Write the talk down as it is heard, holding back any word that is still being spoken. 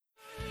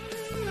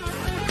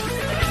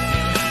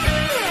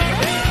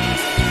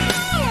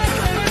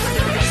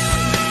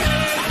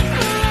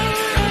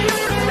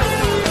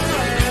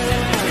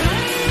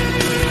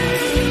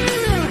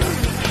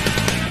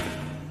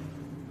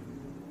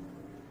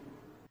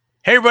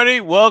Hey, everybody,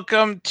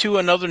 welcome to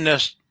another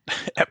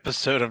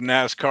episode of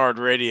NasCard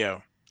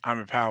Radio. I'm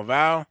your pal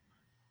Val,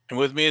 and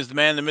with me is the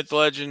man, the myth, the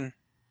legend,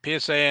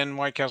 PSA and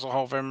White Castle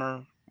Hall of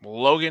Famer,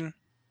 Logan.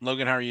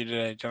 Logan, how are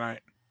you tonight?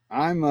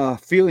 I'm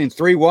feeling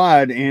three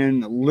wide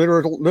and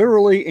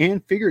literally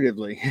and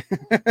figuratively.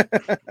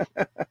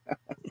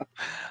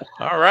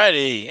 All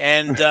righty,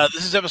 and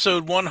this is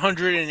episode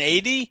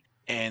 180,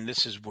 and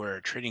this is where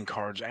trading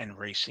cards and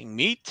racing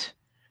meet.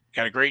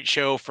 Got a great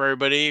show for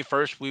everybody.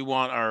 First, we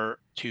want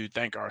to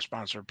thank our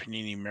sponsor,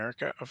 Panini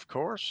America, of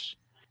course.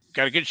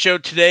 Got a good show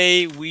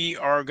today. We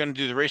are going to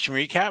do the racing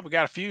recap. We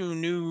got a few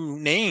new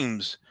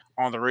names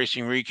on the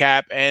racing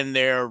recap and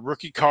their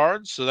rookie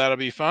cards, so that'll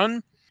be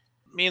fun.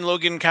 Me and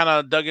Logan kind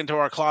of dug into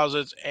our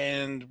closets,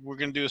 and we're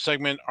going to do a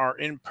segment, our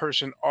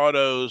in-person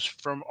autos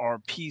from our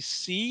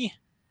PC,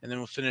 and then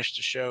we'll finish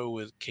the show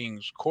with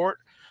King's Court,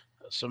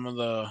 some of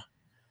the, I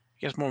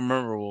guess, more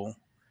memorable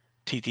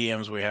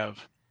TTMs we have.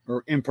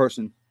 Or in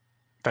person.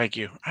 Thank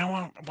you. I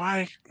want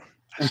why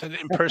I said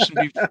in person.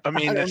 I I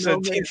don't know, said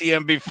man.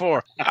 TTM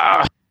before.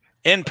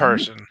 In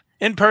person.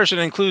 In person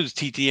includes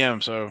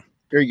TTM. So,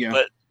 There you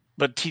go.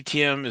 but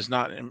TTM is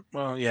not.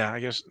 Well, yeah, I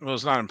guess. Well,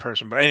 it's not in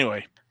person. But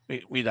anyway,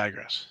 we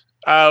digress.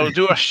 We'll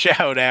do our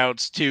shout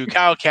outs to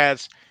Kyle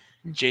Katz,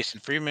 Jason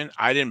Freeman.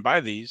 I didn't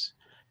buy these.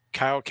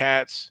 Kyle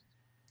Katz,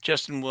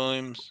 Justin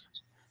Williams,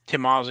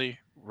 Tim Ozzie,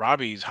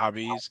 Robbie's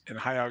Hobbies, and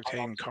High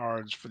Octane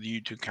Cards for the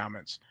YouTube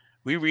comments.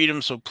 We read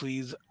them, so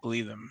please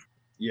leave them.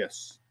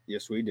 Yes.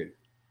 Yes, we do.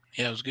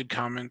 Yeah, it was good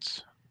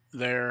comments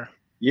there.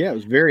 Yeah, it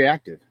was very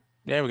active.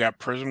 Yeah, we got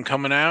Prism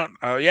coming out.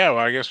 Yeah, well,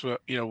 I guess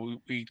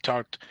we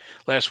talked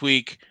last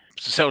week.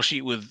 It's a sell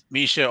sheet with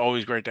Misha.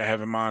 Always great to have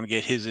him on,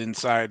 get his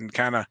insight, and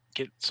kind of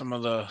get some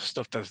of the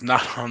stuff that's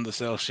not on the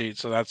sell sheet.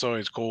 So that's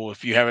always cool.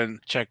 If you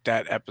haven't checked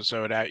that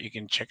episode out, you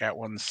can check out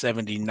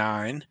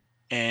 179.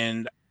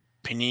 And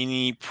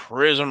Panini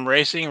Prism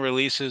Racing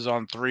releases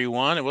on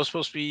 3/1. It was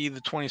supposed to be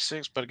the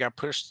 26th, but it got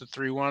pushed to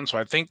 3/1. So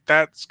I think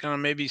that's gonna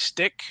maybe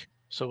stick.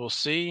 So we'll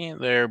see.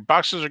 Their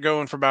boxes are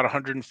going for about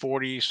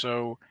 140.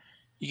 So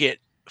you get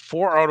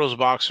 4 autos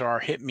box. So our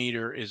hit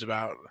meter is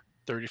about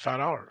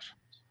 $35.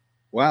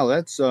 Wow,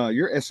 that's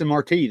your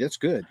SMRT. That's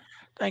good.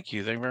 Thank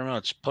you. Thank you very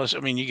much. Plus, I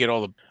mean, you get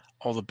all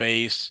the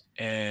base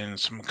and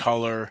some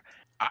color.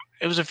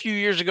 It was a few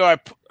years ago.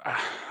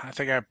 I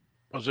think I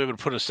was able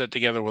to put a set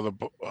together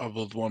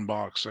with one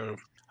box. So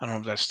I don't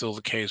know if that's still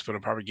the case, but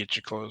it'll probably get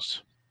you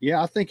close.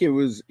 Yeah, I think it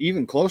was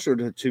even closer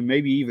to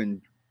maybe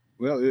even,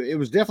 well, it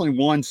was definitely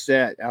one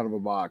set out of a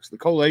box. The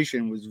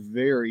collation was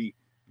very,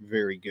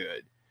 very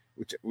good,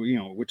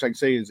 which I can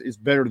say is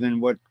better than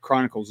what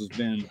Chronicles has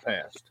been in the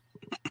past.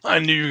 I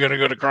knew you were gonna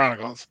go to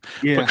Chronicles,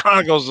 but Yeah,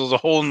 Chronicles is a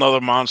whole nother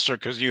monster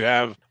because you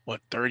have what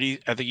 30?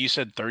 I think you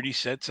said 30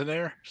 sets in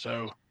there.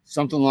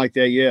 something like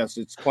that. Yes,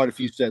 it's quite a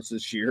few sets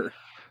this year.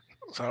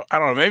 So I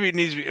don't know. Maybe it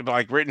needs to be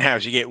like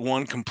Rittenhouse. You get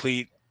one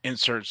complete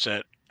insert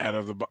set out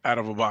of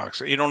a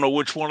box. You don't know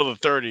which one of the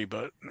 30,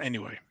 but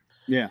anyway,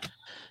 Yeah,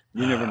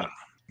 you never uh, know.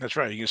 that's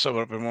right. You can sum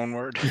it up in one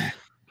word.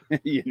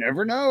 You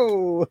never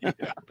know. Yeah.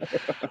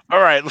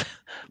 All right,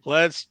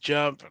 let's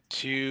jump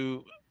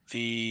to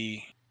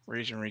the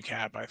racing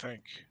recap. I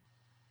think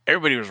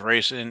everybody was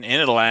racing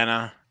in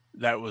Atlanta.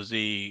 That was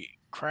the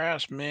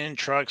Craftsman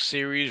Truck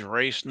Series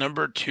race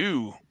number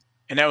 2.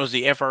 And that was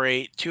the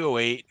FR8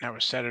 208. That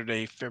was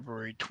Saturday,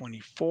 February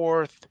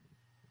 24th.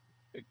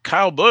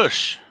 Kyle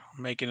Busch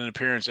making an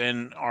appearance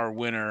and our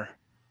winner,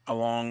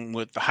 along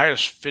with the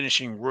highest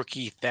finishing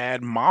rookie,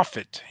 Thad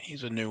Moffitt.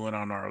 He's a new one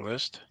on our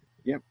list.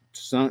 Yep,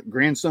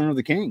 grandson of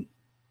the king.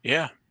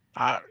 Yeah.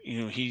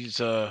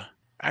 He's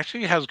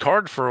actually has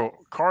cards for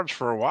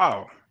a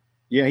while.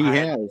 Yeah, he I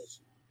had has.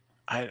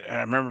 I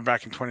remember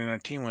back in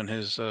 2019 when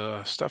his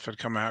stuff had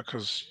come out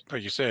because,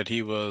 like you said,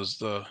 he is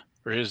the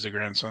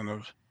grandson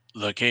of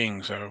the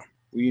king. So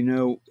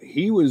Well,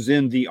 he was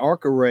in the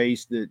ARCA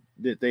race that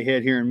they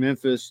had here in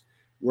Memphis,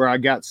 where I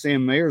got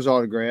Sam Mayer's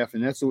autograph,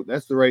 and that's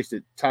the race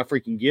that Ty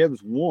freaking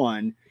Gibbs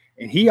won,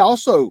 and he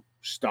also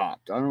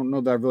stopped. I don't know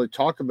that I've really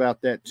talked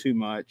about that too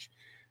much,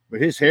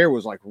 but his hair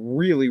was like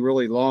really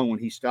really long when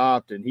he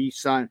stopped, and he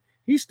signed.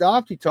 He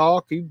stopped. He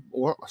talked. He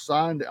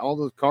signed all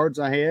the cards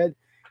I had.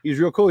 He was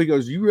real cool. He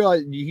goes, "You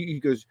realize?" He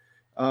goes,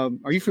 "Are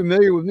you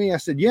familiar with me?" I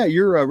said, "Yeah,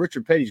 you're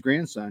Richard Petty's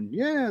grandson."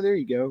 Yeah, there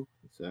you go.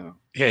 So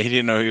yeah, he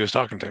didn't know who he was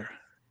talking to.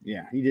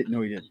 yeah, he didn't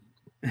know he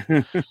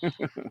didn't.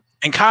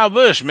 And Kyle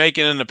Busch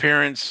making an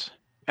appearance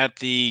at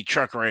the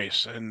truck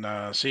race, and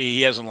see,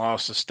 he hasn't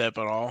lost a step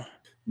at all.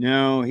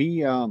 No,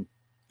 he of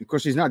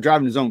course he's not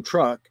driving his own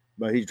truck,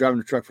 but he's driving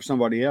the truck for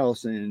somebody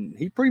else, and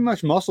he pretty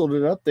much muscled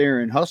it up there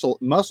and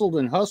muscled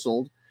and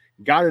hustled,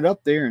 got it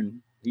up there, and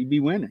he'd be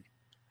winning.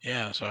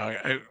 Yeah, so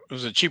it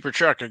was a cheaper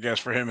truck, I guess,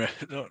 for him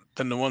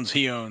than the ones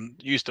he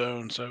used to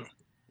own. So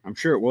I'm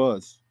sure it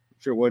was. I'm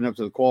sure it wasn't up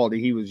to the quality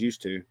he was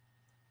used to.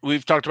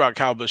 we've talked about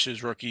Kyle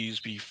Busch's rookies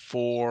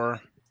before.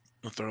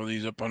 I'll throw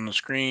these up on the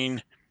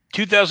screen.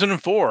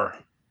 2004.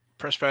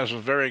 Press Pass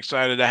was very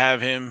excited to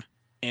have him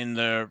in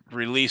the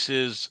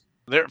releases.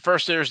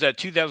 There's that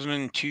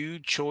 2002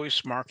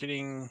 Choice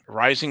Marketing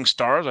Rising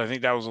Stars. I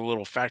think that was a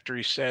little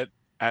factory set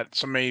at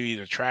some maybe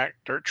the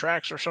dirt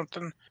tracks or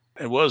something.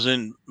 It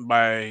wasn't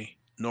by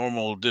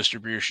normal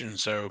distribution,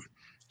 so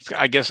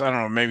I guess I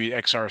don't know. Maybe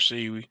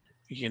XRC.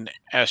 We can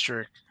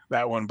asterisk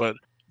that one, but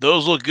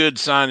those look good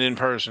signed in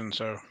person.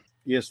 So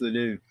Yes, they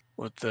do.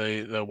 with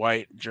the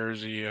white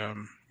jersey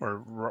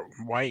or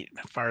white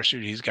fire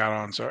suit he's got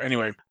on. So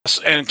anyway,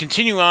 and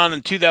continue on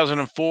in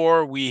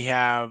 2004, we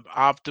have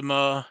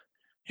Optima.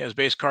 He has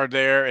base card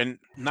there, and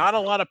not a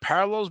lot of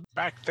parallels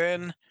back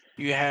then.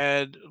 You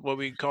had what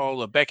we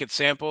call a Beckett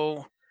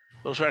sample.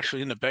 Those were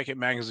actually in the Beckett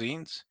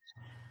magazines,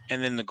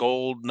 and then the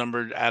gold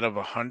numbered out of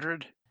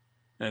 100.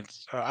 And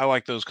I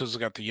like those because it's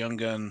got the Young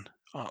Gun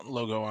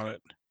logo on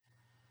it.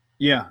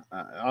 Yeah,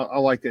 I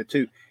like that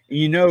too.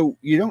 And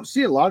you don't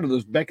see a lot of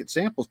those Beckett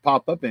samples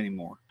pop up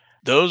anymore.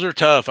 Those are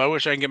tough. I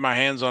wish I could get my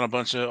hands on a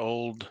bunch of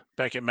old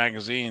Beckett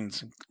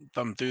magazines and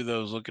thumb through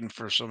those, looking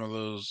for some of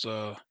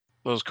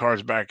those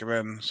cards back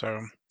then.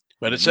 So,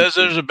 but Yeah, it me says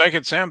too. there's a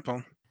Beckett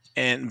sample,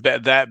 and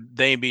that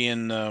they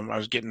being I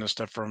was getting this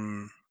stuff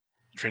from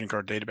trading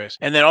card database,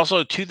 and then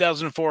also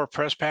 2004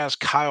 press pass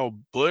Kyle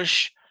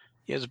Busch.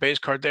 He has a base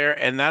card there,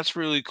 and that's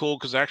really cool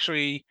because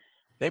actually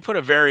they put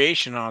a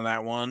variation on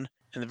that one,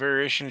 and the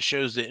variation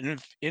shows the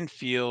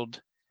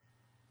infield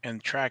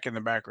and track in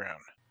the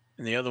background.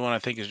 And the other one I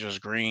think is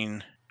just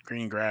green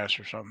grass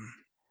or something.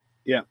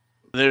 Yeah.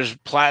 There's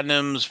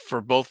platinums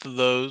for both of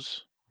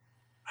those.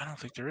 I don't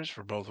think there is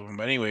for both of them,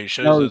 but anyway, it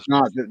shows No, us. it's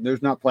not.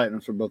 There's not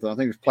platinums for both. I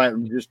think it's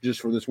platinum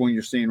just for this one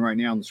you're seeing right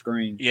now on the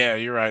screen. Yeah,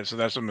 you're right. So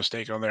that's a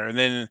mistake on there. And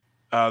then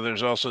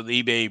there's also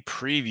the eBay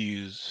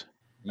previews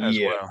as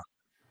Yeah. well.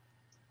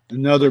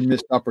 Another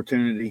missed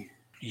opportunity.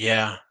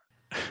 Yeah.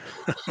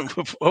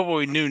 What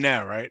we knew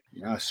now, right?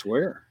 I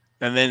swear.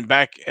 And then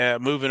back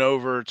moving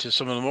over to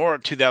some of the more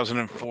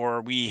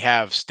 2004, we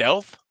have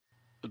Stealth,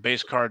 the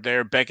base card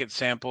there, Beckett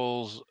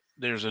samples.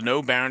 There's a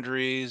No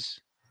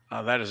Boundaries.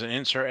 That is an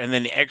insert. And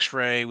then the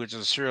X-Ray, which is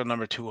a serial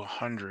number to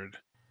 100.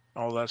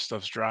 All that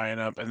stuff's drying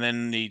up. And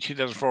then the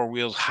 2004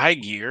 Wheels High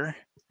Gear.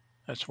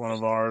 That's one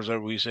of ours that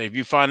we say, if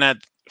you find that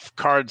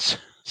card's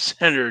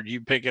centered,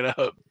 you pick it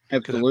up.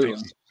 Absolutely.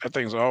 That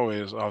thing's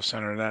always off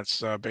center.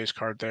 That's base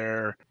card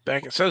there.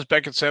 It says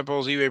Beckett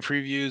samples, eBay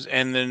previews,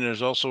 and then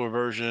there's also a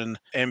version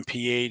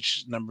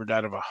MPH numbered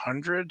out of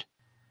 100.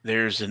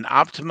 There's an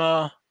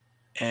Optima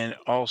and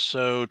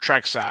also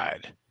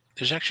Trackside.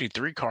 There's actually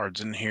 3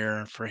 cards in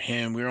here for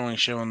him. We're only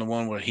showing the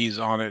one where he's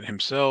on it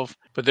himself,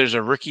 but there's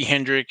a Ricky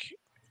Hendrick,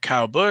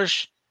 Kyle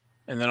Busch,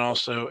 and then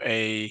also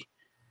a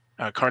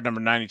card number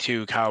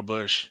 92, Kyle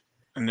Busch.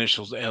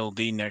 Initials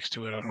LD next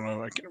to it. I don't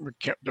know.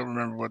 Don't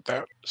remember what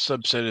that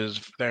subset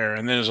is there.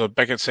 And then there's a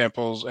Beckett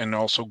samples and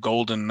also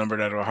golden numbered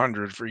out of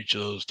 100 for each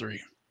of those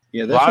 3.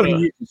 Yeah, that's when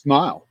you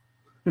smile.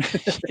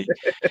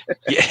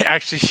 Yeah,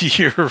 actually,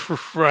 you're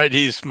right.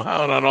 He's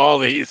smiling on all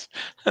these.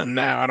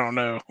 Now I don't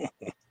know.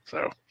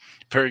 So,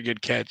 very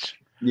good catch.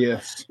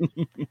 Yes.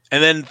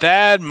 And then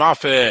Thad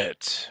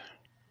Moffitt.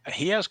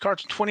 He has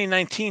cards in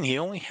 2019. He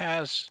only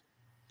has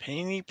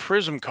Panini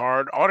Prism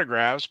card,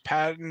 autographs,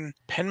 patent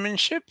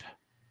penmanship,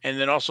 and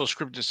then also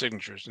scripted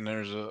signatures. And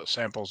there's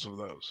samples of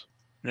those.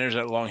 And there's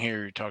that long hair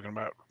you're talking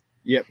about.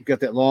 Yep, got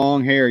that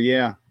long hair.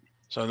 Yeah.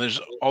 So there's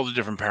all the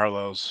different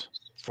parallels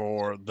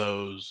for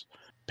those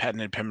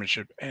patented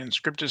penmanship and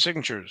scripted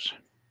signatures.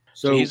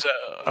 So he's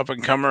a up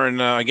and comer,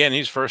 and again,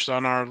 he's first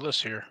on our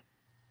list here.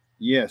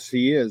 Yes,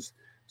 he is.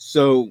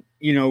 So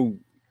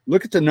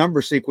look at the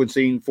number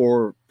sequencing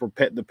for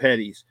the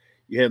Petties.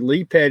 You had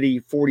Lee Petty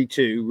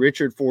 42,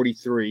 Richard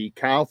 43,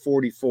 Kyle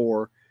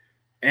 44,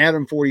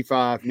 Adam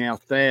 45, now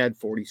Thad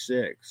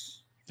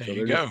 46. There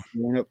you go.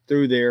 Going up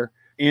through there.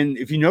 And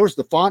if you notice,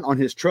 the font on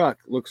his truck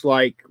looks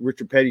like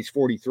Richard Petty's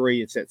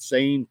 43. It's that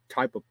same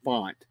type of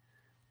font.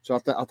 So I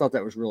thought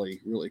that was really,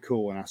 really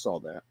cool when I saw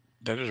that.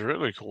 That is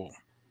really cool.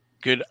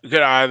 Good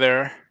eye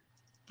there.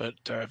 But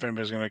if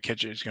anybody's going to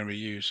catch it, it's going to be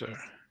you. So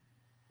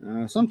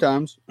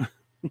sometimes.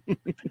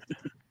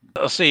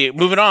 Let's see.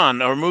 Moving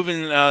on. Or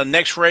moving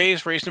next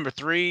race number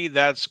 3.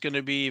 That's going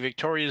to be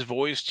Victoria's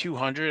Voice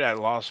 200 at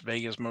Las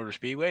Vegas Motor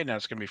Speedway. And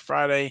that's going to be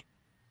Friday,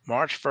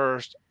 March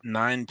 1st,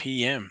 9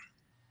 p.m.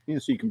 Yeah,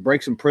 so you can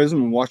break some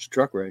Prism and watch the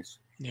truck race.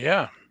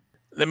 Yeah.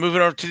 Then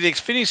moving over to the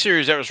Xfinity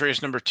Series, that was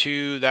race number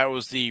 2. That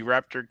was the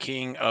Raptor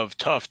King of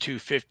Tough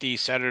 250,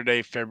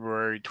 Saturday,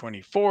 February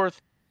 24th.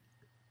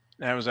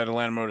 That was at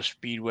Atlanta Motor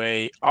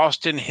Speedway.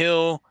 Austin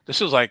Hill.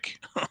 This was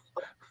like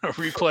a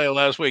replay of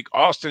last week.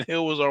 Austin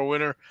Hill was our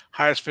winner.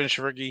 Highest finish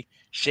rookie.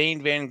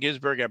 Shane Van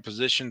Gisbergen at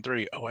position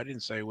 3. Oh, I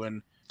didn't say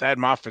when. Thad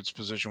Moffitt's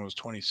position was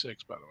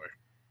 26, by the way.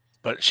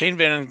 But Shane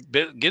Van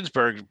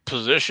Gisbergen,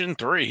 position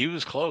 3. He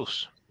was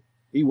close.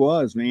 He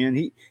was, man.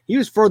 He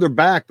was further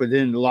back, but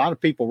then a lot of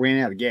people ran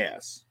out of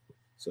gas.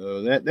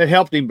 So that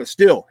helped him, but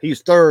still,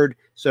 he's third.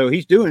 So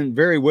he's doing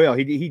very well.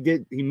 He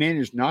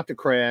managed not to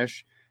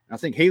crash. I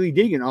think Haley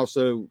Deegan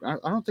also,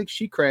 I don't think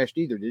she crashed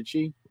either, did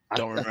she?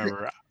 Don't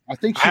remember. I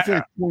think she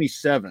finished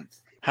 27th.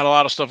 Had a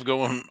lot of stuff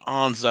going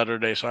on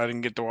Saturday, so I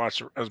didn't get to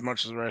watch as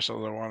much as the rest as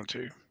I wanted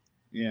to.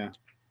 Yeah.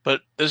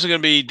 But this is going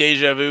to be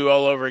deja vu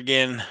all over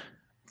again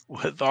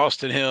with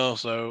Austin Hill.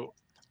 So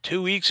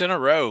 2 weeks in a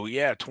row.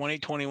 Yeah,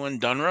 2021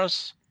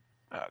 Dunruss.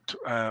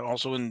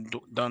 Also in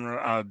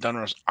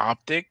Dunruss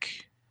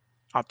Optic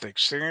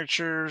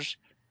Signatures,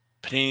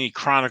 Panini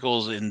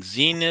Chronicles in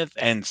Zenith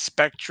and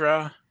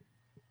Spectra.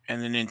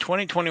 And then in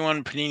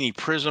 2021 Panini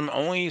Prism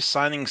only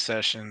signing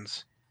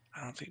sessions.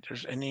 I don't think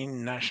there's any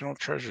national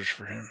treasures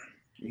for him.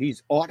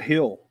 He's Ott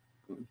Hill.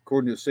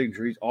 According to the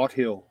signature, he's Ott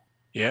Hill.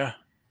 Yeah.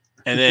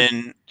 And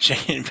then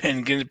Shane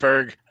Van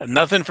Ginsberg,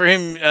 nothing for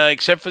him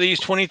except for these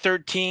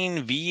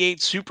 2013 V8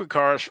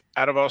 supercars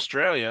out of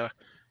Australia.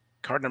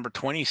 Card number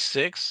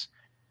 26.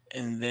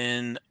 And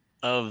then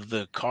of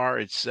the car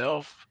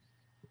itself,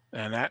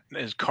 and that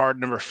is card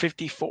number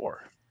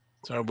 54.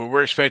 So, but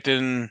we're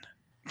expecting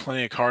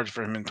plenty of cards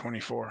for him in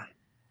 24.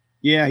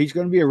 Yeah, he's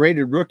going to be a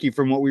rated rookie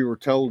from what we were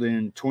told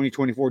in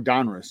 2024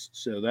 Donruss.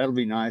 So that'll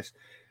be nice.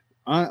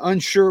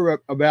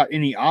 Unsure about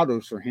any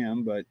autos for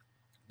him, but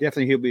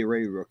definitely he'll be a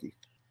rated rookie.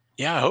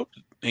 Yeah, I hope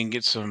they can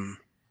get some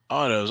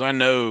autos. I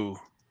know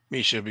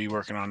Misha will be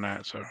working on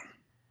that. So,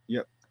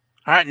 yep.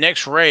 All right,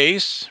 next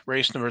race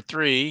number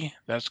 3.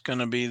 That's going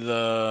to be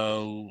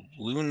the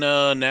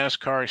Luna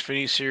NasCar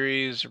Xfinity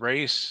Series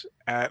race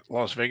at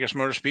Las Vegas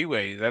Motor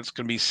Speedway. That's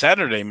going to be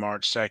Saturday,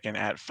 March 2nd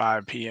at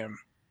 5 p.m.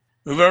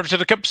 Moving over to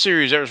the Cup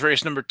Series, that was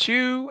race number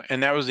 2,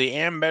 and that was the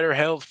Am Better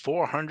Health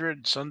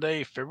 400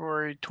 Sunday,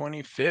 February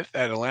 25th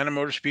at Atlanta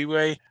Motor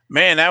Speedway.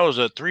 Man, that was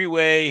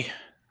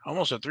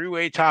almost a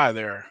three-way tie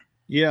there.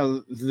 Yeah,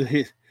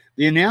 the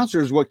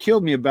announcers, what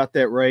killed me about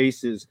that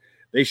race is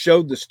they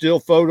showed the still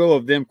photo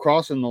of them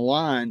crossing the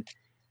line,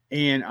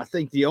 and I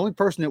think the only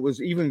person that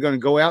was even going to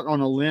go out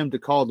on a limb to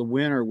call the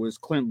winner was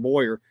Clint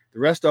Boyer. The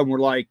rest of them were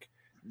like,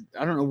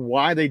 I don't know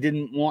why they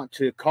didn't want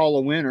to call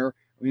a winner.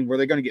 I mean, were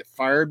they going to get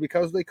fired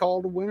because they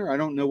called a winner? I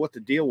don't know what the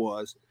deal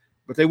was,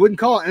 but they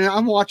wouldn't call it. And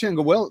I'm watching and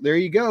go, well, there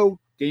you go.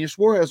 Daniel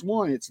Suarez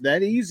won. It's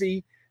that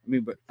easy. I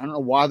mean, but I don't know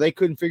why they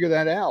couldn't figure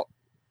that out.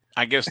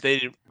 I guess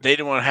they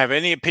didn't want to have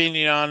any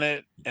opinion on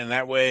it, and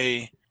that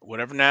way,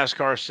 whatever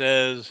NASCAR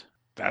says,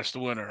 that's the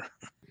winner.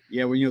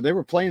 Yeah, well, they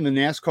were playing the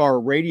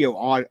NASCAR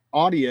radio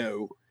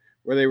audio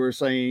where they were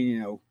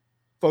saying,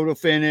 photo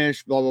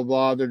finish, blah, blah,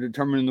 blah. They're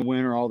determining the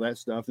winner, all that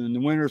stuff. And then the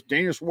winner's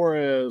Daniel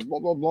Suarez, blah,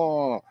 blah,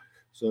 blah.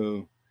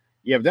 So,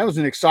 yeah, that was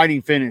an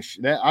exciting finish.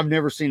 That I've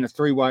never seen a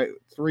three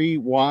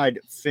wide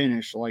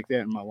finish like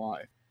that in my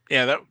life.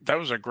 Yeah, that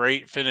was a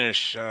great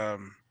finish. So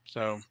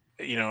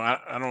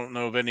I don't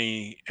know of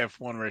any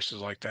F1 races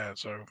like that.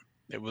 So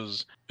it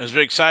was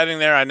very exciting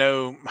there. I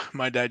know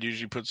my dad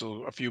usually puts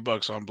a few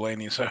bucks on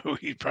Blaney, so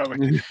he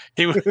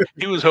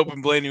was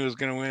hoping Blaney was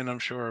going to win, I'm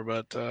sure,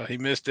 but he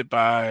missed it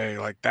by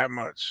like that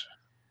much.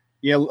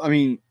 Yeah, I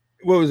mean,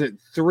 what was it?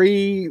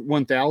 3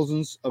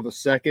 1,000ths of a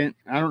second.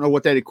 I don't know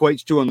what that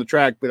equates to on the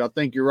track, but I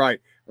think you're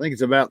right. I think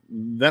it's about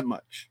that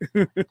much.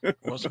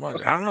 What's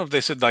much? I don't know if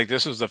they said like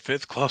this was the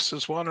 5th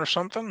closest one or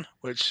something,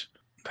 which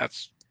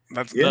that's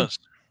nuts.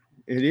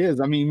 It is.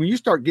 I mean, when you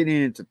start getting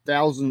into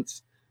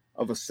thousandths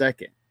of a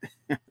second,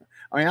 I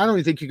mean, I don't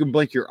even think you can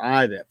blink your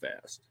eye that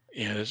fast.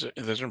 Yeah,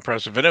 that's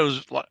impressive, and it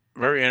was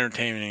very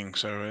entertaining.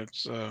 So it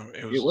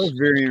was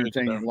very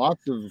entertaining.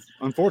 Good,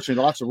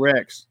 unfortunately, lots of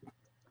wrecks.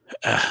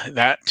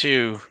 That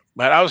too,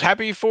 but I was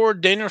happy for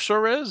Daniel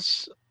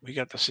Suarez. We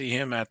got to see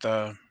him at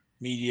the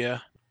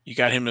media. You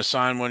got him to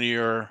sign one of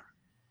your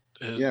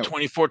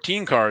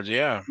 2014 cards,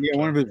 yeah. Yeah,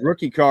 one of his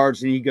rookie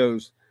cards, and he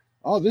goes,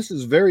 "Oh, this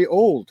is very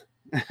old."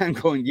 I'm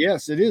going,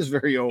 "Yes, it is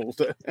very old."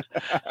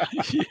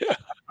 Yeah.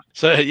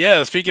 So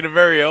yeah, speaking of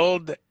very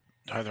old, do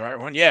I have the right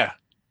one? Yeah,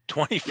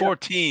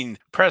 2014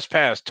 Press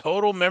Pass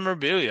Total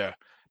Memorabilia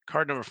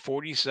card number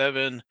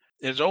 47.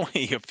 There's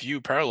only a few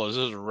parallels.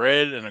 There's a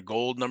red and a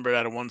gold numbered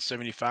out of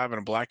 175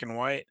 and a black and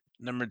white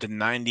numbered to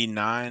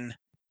 99.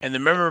 And the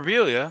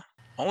memorabilia,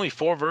 only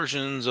 4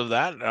 versions of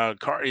that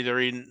card,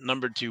 either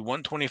numbered to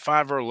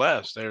 125 or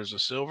less. There's a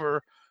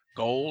silver,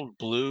 gold,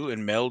 blue,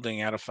 and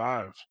melding out of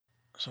 5.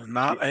 So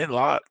not a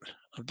lot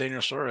of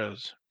Daniel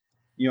Suarez.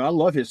 I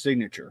love his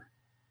signature.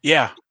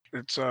 Yeah,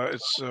 it's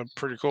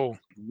pretty cool.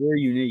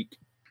 Very unique.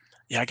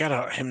 Yeah, I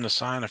got him to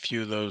sign a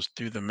few of those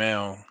through the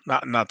mail.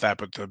 Not that,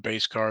 but the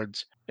base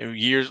cards.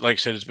 Years, like I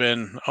said, it's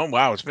been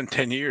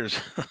 10 years.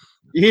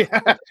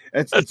 Yeah,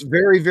 it's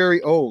very,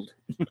 very old.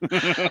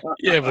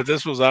 Yeah, but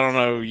this was, I don't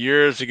know,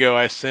 years ago.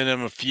 I sent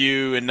him a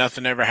few and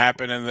nothing ever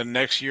happened. And the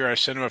next year I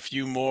sent him a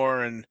few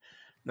more and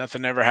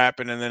nothing ever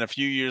happened. And then a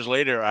few years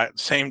later,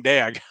 same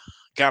day, I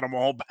got them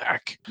all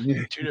back.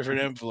 2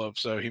 different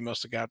envelopes. So he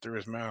must have got through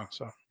his mail.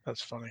 So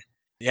that's funny.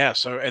 Yeah.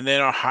 So, and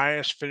then our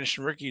highest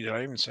finishing rookie, did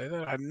I even say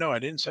that? I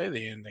didn't say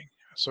the ending.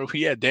 So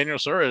yeah, Daniel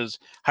Suarez,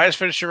 highest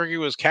finishing rookie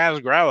was Kaz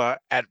Grala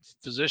at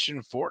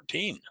position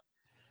 14.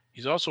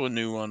 He's also a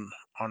new one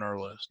on our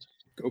list.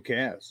 Go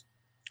Kaz.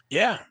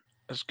 Yeah.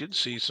 That's good to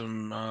see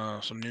some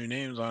new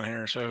names on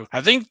here. So I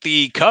think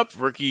the Cup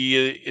rookie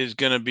is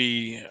going to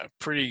be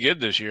pretty good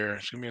this year.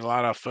 It's going to be a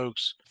lot of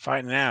folks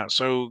fighting out.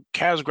 So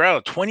Kaz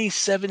Grala,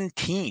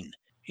 2017.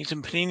 He's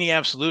in Panini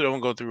Absolute. I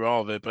won't go through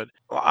all of it, but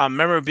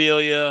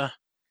memorabilia,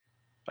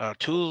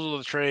 tools of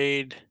the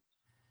trade,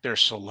 their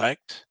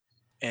select,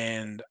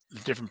 and the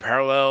different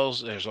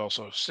parallels. There's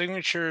also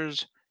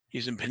signatures.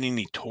 He's in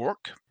Panini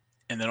Torque,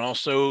 and then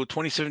also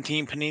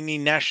 2017 Panini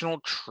National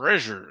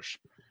Treasures,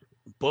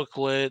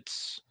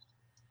 booklets,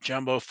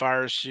 jumbo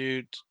fire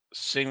suit,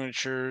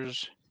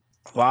 signatures,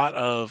 a lot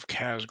of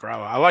Kaz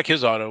Grala. I like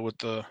his auto with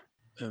the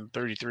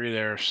 33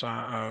 there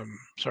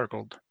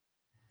circled.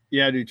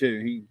 Yeah, I do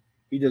too.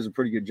 He does a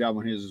pretty good job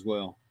on his as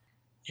well.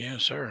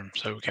 Yes, sir.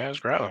 So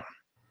Kaz Grala.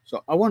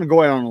 So I want to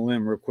go out on a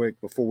limb real quick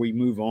before we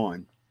move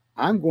on.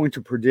 I'm going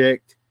to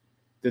predict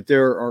that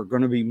there are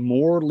going to be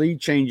more lead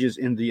changes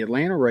in the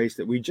Atlanta race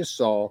that we just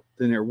saw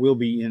than there will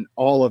be in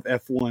all of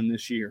F1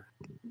 this year.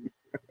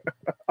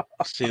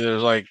 See,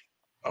 there's like,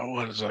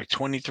 what is it, like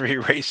 23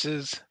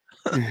 races?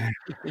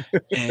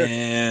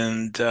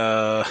 And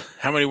how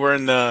many were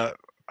in the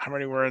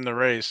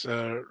race,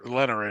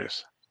 Atlanta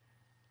race?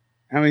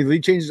 How many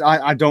lead changes?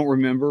 I don't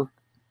remember,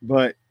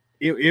 but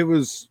it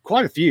was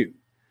quite a few.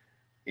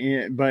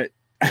 But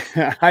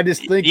I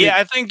just think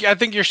I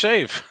think you're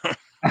safe.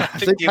 I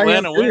think the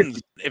Atlanta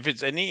wins. If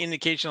it's any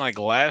indication like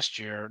last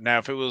year, now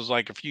if it was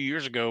like a few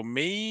years ago,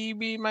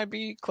 maybe it might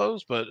be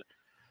close, but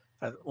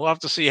we'll have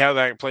to see how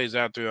that plays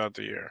out throughout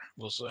the year.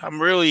 We'll see.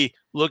 I'm really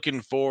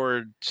looking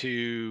forward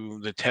to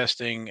the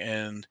testing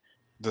and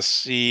to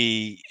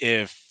see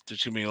if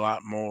there's going to be a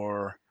lot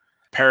more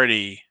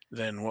parity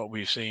than what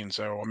we've seen.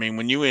 So, I mean,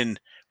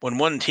 when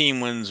one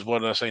team wins, what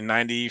did I say,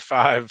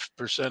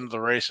 95% of the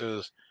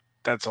races,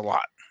 that's a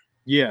lot.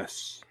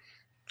 Yes.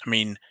 I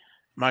mean,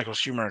 Michael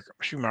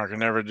Schumacher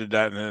never did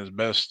that in his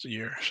best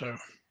year. So,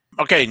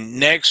 okay,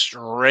 next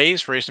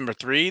race number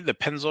 3, the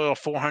Pennzoil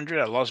 400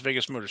 at Las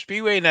Vegas Motor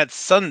Speedway, and that's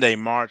Sunday,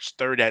 March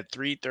 3rd at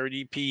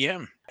 3:30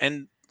 p.m.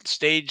 And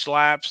stage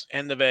laps,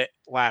 end of it,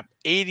 lap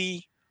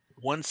 80,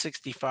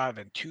 165,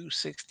 and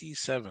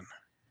 267.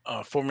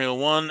 Formula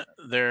One,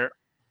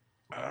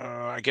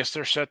 I guess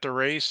they're set to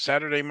race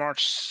Saturday,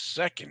 March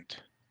 2nd.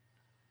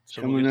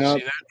 So coming we'll up.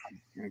 See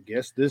that. I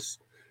guess this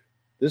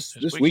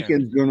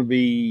weekend's going to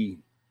be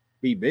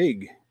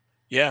big.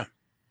 Yeah.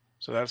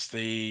 So that's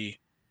the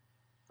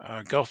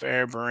Gulf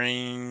Air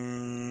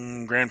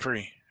Bahrain Grand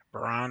Prix.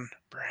 Bahrain.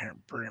 I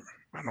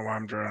don't know why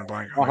I'm drawing a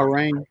blank.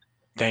 Bahrain.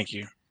 Thank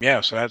you.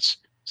 Yeah, so that's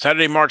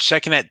Saturday, March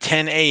 2nd at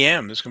 10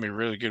 a.m. This is going to be a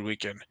really good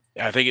weekend.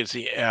 I think it's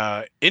the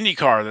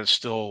IndyCar that's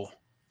still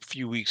a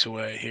few weeks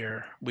away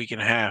here, week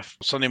and a half.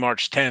 Sunday,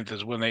 March 10th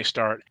is when they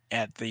start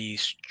at the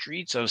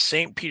streets of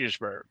St.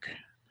 Petersburg.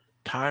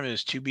 Time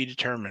is to be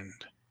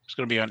determined. It's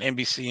going to be on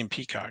NBC and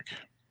Peacock.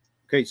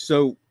 Okay,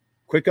 so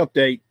quick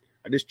update.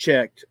 I just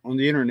checked on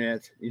the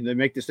internet. They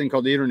make this thing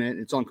called the internet.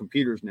 It's on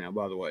computers now,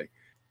 by the way.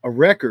 A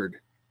record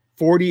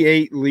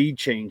 48 lead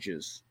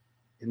changes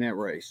in that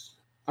race.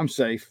 I'm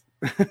safe.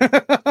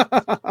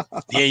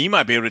 Yeah, you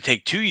might be able to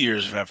take 2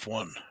 years of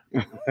F1.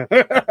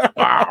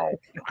 Wow.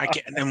 I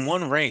can't in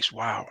one race.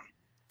 Wow.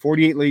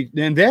 48 lead.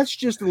 And that's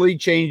just the lead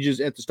changes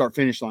at the start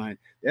finish line.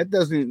 That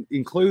doesn't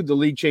include the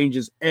lead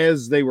changes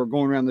as they were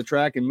going around the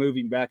track and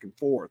moving back and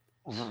forth.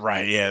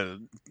 Right. Yeah.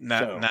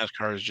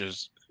 NASCAR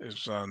is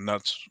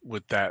nuts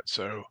with that.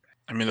 So,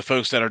 I mean, the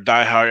folks that are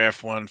diehard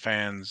F1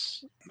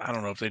 fans, I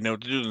don't know if they know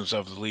what to do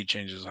themselves. The lead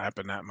changes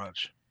happen that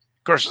much.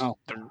 Of course,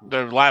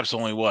 their laps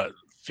only,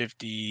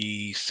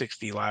 50,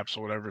 60 laps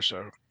or whatever.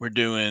 So we're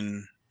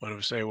doing, what did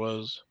we say it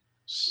was?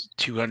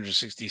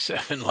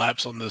 267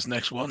 laps on this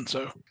next one.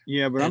 So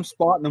yeah, but I'm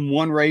spotting them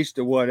one race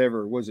to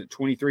whatever. Was it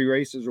 23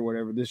 races or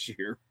whatever this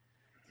year?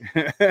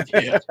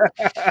 Yeah.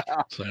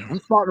 So I'm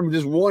spotting them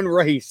just one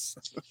race.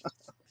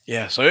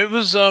 Yeah. So it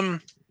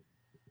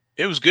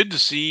was good to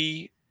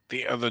see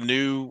the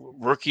new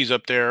rookies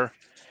up there,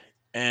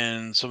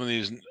 and some of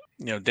these,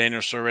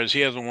 Daniel Suarez.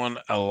 He hasn't won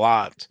a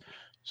lot,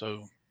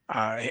 so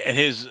and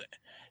his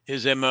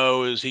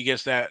MO is he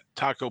gets that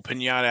taco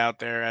pinata out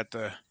there at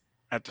the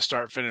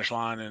start finish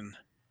line and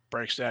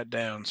breaks that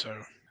down.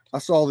 So I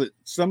saw that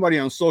somebody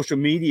on social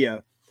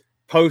media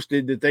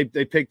posted that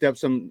they picked up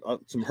some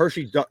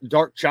Hershey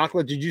dark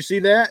chocolate. Did you see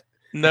that?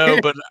 No,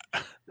 but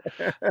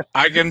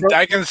I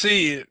can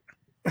see it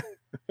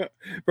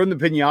from the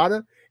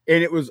pinata,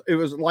 and it was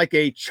like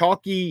a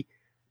chalky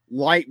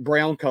light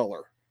brown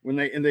color when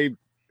they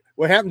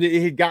what happened,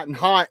 it had gotten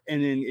hot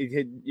and then it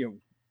had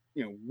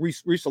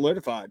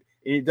re-solidified,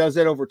 and it does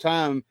that over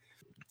time.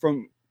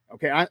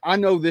 I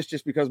know this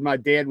just because my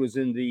dad was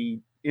in the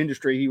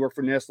industry. He worked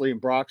for Nestle and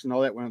Brock's and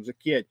all that when I was a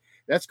kid.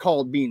 That's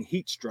called being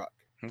heat struck.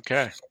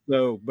 Okay.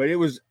 So, but it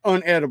was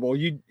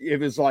unedible. It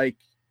was like,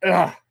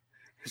 ugh.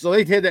 So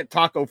they'd had that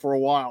taco for a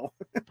while.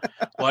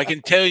 Well, I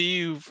can tell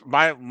you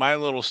my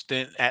little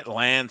stint at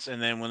Lance,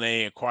 and then when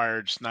they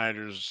acquired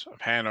Snyder's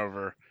of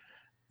Hanover,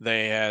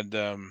 they had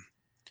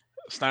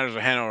Snyder's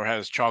of Hanover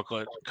has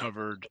chocolate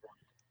covered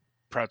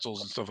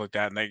pretzels and stuff like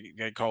that, and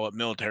they call it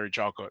military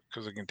chocolate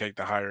because it can take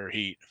the higher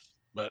heat.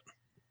 But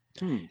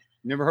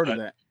Never heard of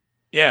but that.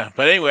 yeah,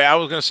 but anyway, I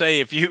was gonna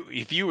say if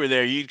you were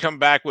there, you'd come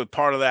back with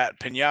part of that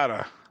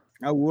pinata.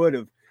 I would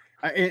have.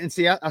 And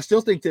see, I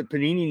still think that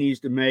Panini needs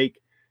to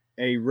make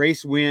a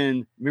race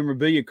win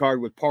memorabilia card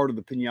with part of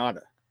the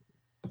pinata.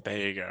 There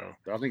you go.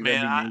 I think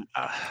that'd Man, be neat.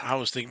 I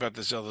was thinking about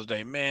this the other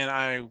day.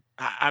 Man,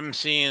 I'm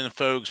seeing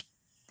folks,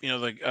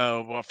 like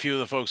well, a few of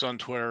the folks on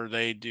Twitter,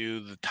 they do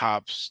the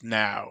tops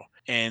now,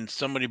 and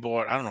somebody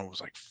bought, I don't know, it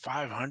was like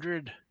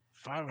 500,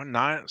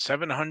 500,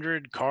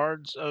 700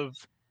 cards of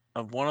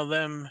one of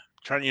them,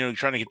 trying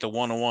to get the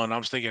 101. I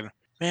was thinking,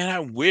 man, I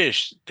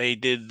wish they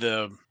did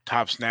the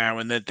tops now,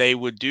 and that they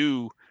would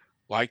do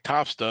like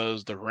Tops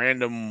does, the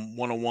random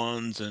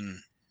 101s and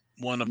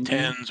one of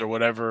tens or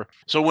whatever.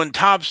 So when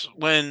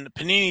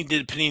Panini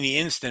did Panini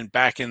Instant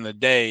back in the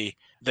day,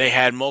 they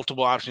had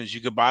multiple options.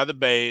 You could buy the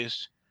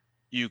base,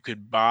 you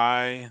could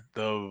buy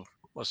the,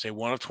 let's say,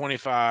 1 of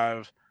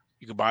 25,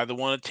 you could buy the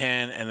 1 of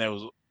 10, and there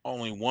was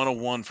only 1 of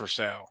 1 for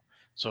sale.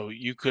 So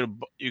you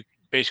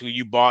basically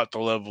you bought the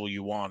level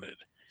you wanted.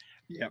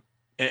 Yep.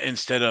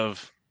 Instead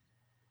of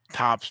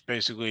Tops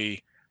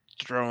basically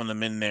throwing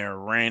them in there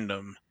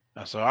random.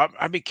 So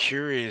I'd be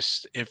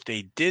curious if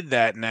they did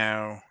that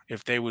now,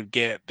 if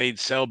they'd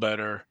sell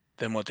better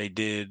than what they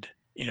did,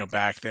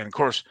 back then. Of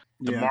course,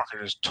 the Yeah.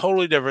 market is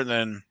totally different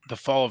than the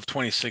fall of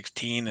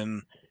 2016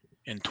 and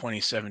in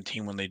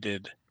 2017 when they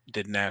did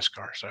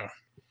NASCAR. So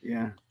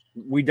Yeah.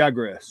 We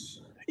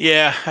digress.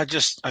 yeah, I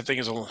think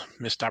it's a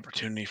missed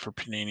opportunity for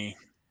Panini.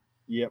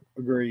 Yep.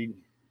 Agreed.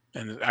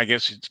 And I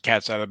guess it's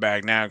cat's out of the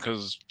bag now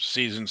because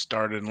season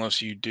started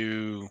unless you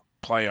do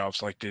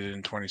playoffs like they did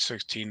in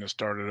 2016 to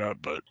start it up.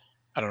 But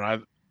I don't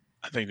know.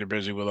 I think they're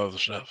busy with other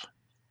stuff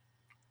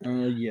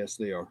Yes,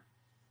 they are.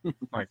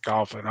 like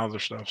golf and other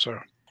stuff. So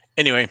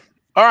anyway,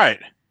 all right.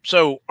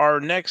 So our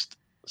next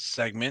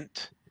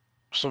segment,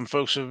 some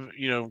folks are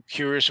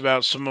curious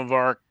about some of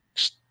our,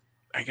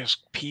 I guess,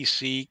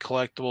 PC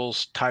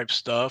collectibles type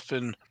stuff,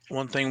 and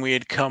one thing we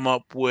had come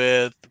up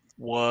with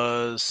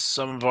was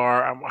some of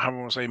our, I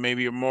want to say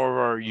maybe more of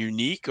our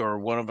unique or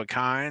one of a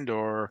kind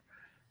or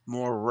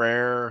more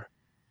rare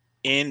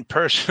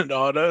in-person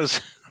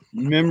autos.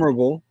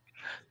 Memorable.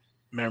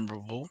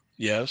 Memorable,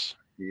 yes.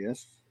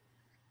 Yes.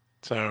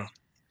 So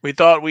we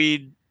thought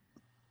we'd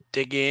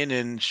dig in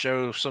and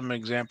show some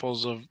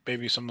examples of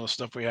maybe some of the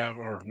stuff we have,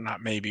 or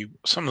not maybe,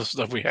 some of the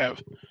stuff we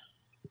have.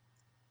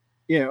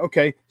 Yeah.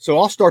 Okay. So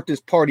I'll start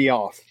this party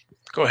off.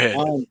 Go ahead.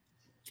 All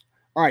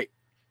right.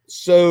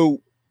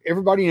 So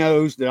everybody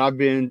knows that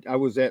I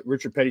was at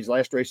Richard Petty's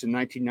last race in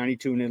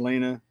 1992 in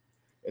Atlanta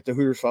at the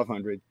Hooters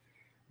 500.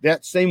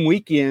 That same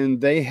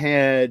weekend, they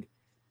had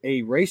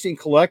a racing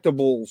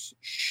collectibles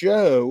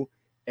show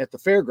at the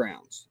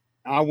fairgrounds.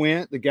 I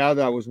went, the guy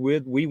that I was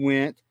with, we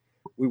went.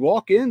 We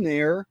walk in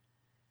there,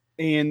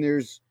 and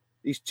there's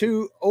these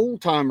two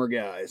old timer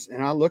guys.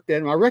 And I looked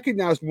at them. I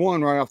recognized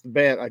one right off the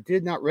bat. I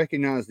did not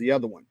recognize the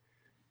other one.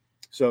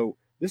 So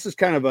this is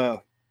kind of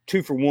a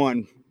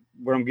 2-for-1,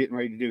 what I'm getting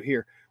ready to do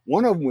here.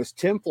 One of them was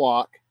Tim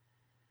Flock,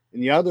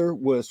 and the other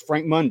was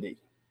Frank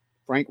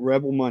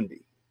Rebel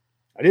Mundy.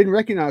 I didn't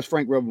recognize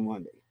Frank Rebel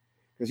Mundy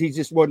because he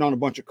just wasn't on a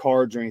bunch of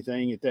cards or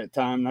anything at that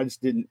time. And I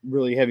just didn't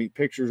really have any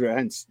pictures. Or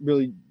I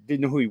didn't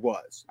know who he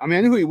was. I mean,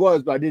 I knew who he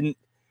was, but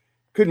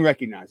couldn't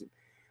recognize him.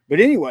 But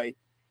anyway,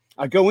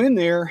 I go in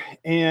there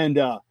and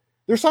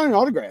they're signing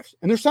autographs,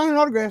 and they're signing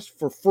autographs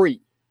for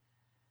free.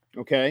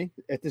 Okay,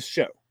 at this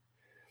show.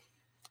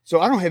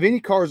 So I don't have any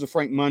cards of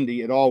Frank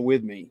Mundy at all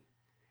with me.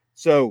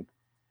 So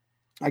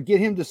I get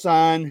him to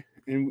sign,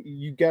 and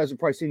you guys have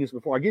probably seen this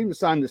before. I get him to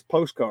sign this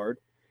postcard,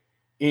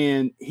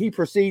 and he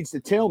proceeds to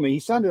tell me, he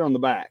signed it on the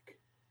back.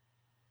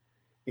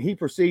 And he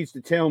proceeds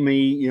to tell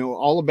me,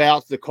 all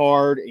about the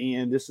card,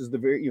 and this is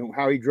the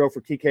how he drove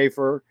for TK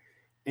Fur.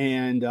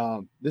 And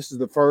this is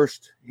the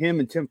first, him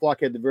and Tim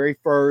Flock had the very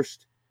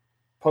first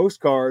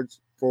postcards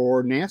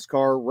for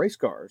NASCAR race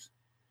cars.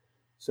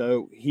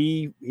 So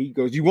he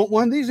goes, "You want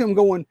one of these?" I'm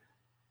going,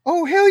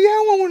 "Oh, hell yeah,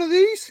 I want one of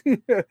these."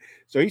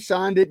 So he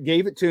signed it,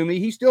 gave it to me.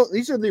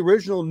 These are the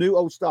original new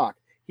old stock.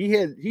 He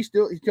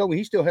told me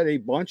he still had a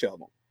bunch of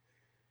them.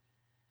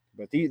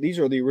 But these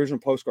are the original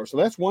postcards. So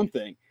that's one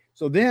thing.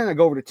 So then I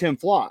go over to Tim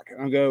Flock.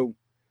 I go,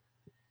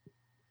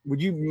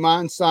 "Would you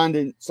mind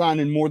signing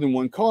more than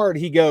one card?"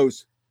 He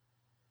goes,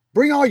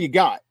 "Bring all you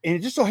got." And it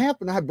just so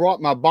happened I had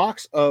brought my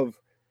box of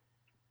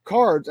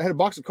cards. I had a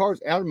box of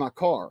cards out of my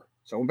car.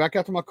 So I went back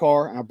out to my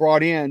car,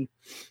 and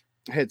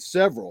I had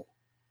several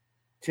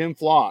Tim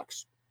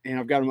Flocks, and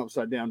I've got them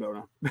upside down,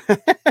 don't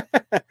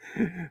I?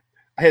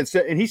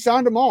 And he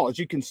signed them all. As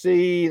you can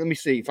see, let me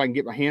see if I can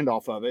get my hand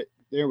off of it.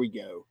 There we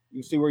go.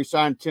 You can see where he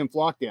signed Tim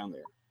Flock down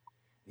there.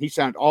 He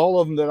signed all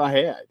of them that I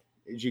had,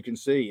 as you can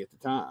see at the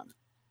time.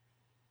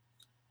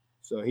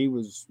 So he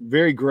was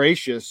very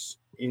gracious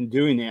in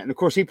doing that. And of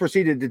course, he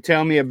proceeded to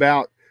tell me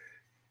about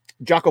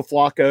Jocko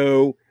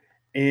Flacco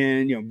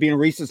and, being a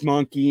Reese's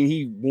monkey, and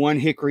he won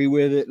Hickory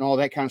with it and all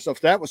that kind of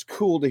stuff. That was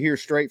cool to hear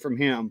straight from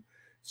him.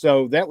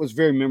 So that was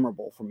very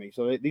memorable for me.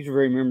 So these are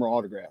very memorable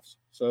autographs.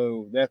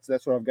 So that's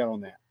what I've got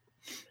on that.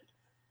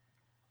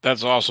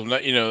 That's awesome.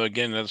 That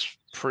again, that's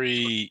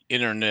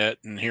pre-internet,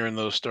 and hearing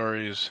those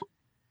stories,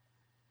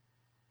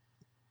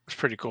 it's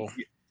pretty cool.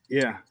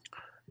 Yeah.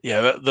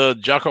 Yeah, the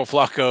Jocko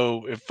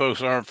Flacco, if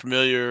folks aren't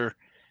familiar,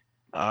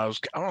 was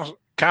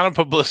kind of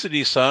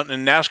publicity stunt,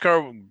 and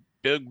NASCAR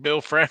Big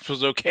Bill France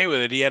was okay with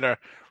it. He had a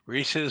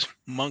Reese's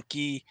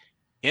monkey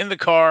in the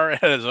car,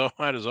 had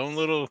his own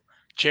little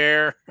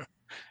chair,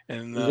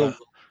 and His little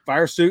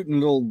fire suit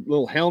and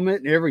little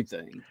helmet and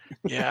everything.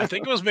 yeah, I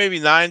think it was maybe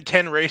 9,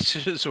 10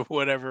 races or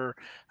whatever.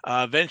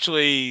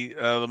 Eventually,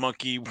 the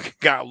monkey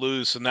got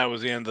loose, and that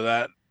was the end of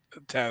that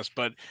test.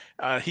 But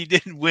he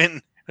did win.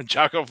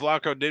 Jocko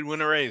Flacco did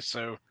win a race,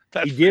 so He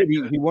that's did.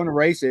 pretty good. He won a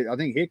race at, I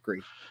think,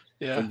 Hickory. So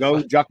Yeah,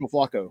 go Jocko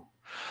Flacco.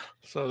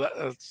 so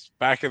that's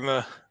back in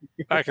the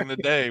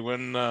day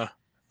when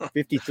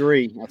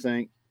 53, I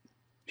think.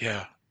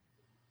 yeah,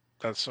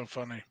 that's so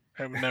funny.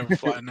 It would never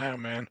fly now,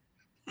 man.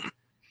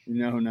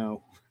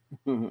 No.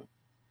 All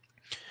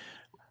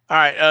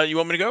right, you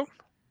want me to go?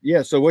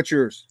 Yeah. So what's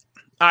yours?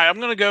 All right, I'm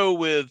gonna go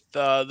with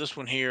this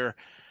one here.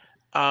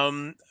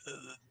 Um,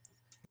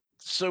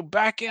 so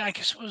back in, I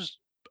guess it was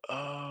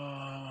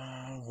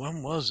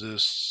when was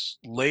this?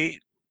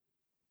 Late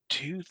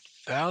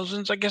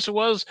 2000s, I guess it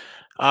was.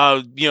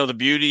 The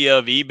beauty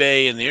of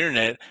eBay and the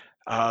internet.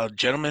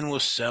 Gentleman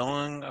was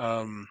selling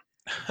a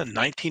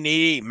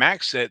 1988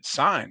 Max set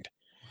signed,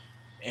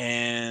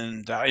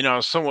 and I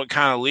was somewhat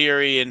kind of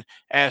leery and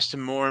asked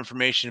him more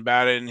information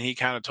about it, and he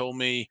kind of told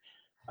me,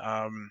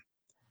 um,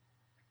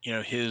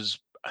 his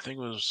I think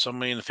it was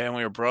somebody in the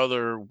family or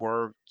brother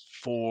worked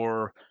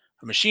for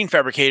a machine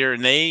fabricator,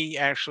 and they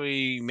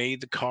actually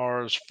made the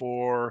cars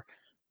for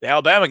the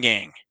Alabama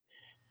gang,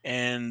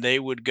 and they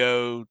would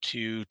go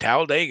to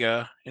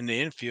Talladega in the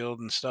infield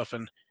and stuff,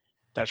 and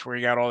that's where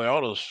he got all the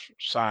autos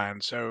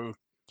signed. So,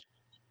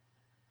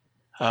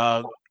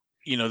 uh,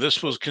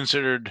 this was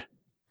considered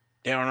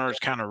Dale Earnhardt's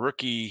kind of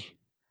rookie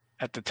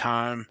at the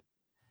time.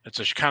 It's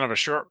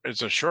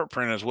it's a short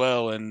print as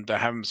well, and I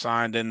have him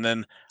signed, and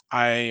then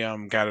I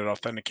got it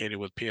authenticated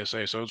with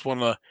PSA. So it's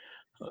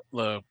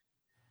the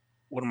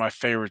one of my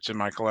favorites in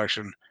my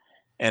collection,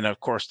 and of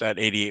course that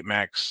 '88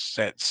 Max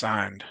set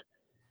signed.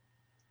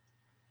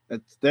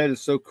 That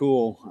is so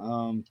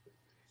cool.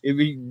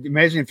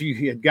 Imagine if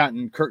you had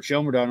gotten Kurt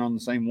Shelmerdine on the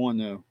same one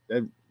though.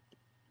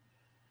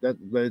 But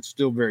it's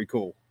still very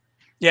cool.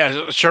 Yeah,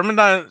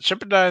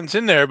 Shermandine's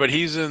in there, but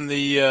he's on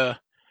the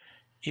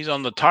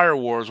Tire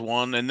Wars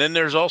one, and then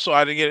there's also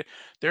I didn't get it.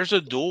 There's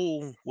a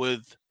duel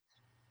with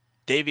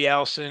Davey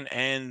Allison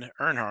and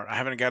Earnhardt. I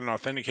haven't gotten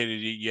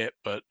authenticated yet,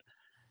 but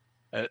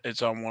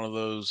it's on one of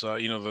those,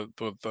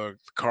 with the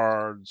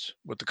cards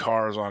with the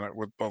cars on it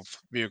with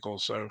both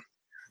vehicles. So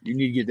You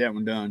need to get that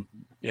one done.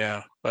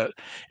 yeah, but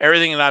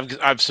everything that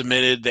I've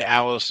submitted, the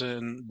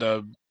Allison,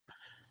 the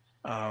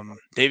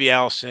Davey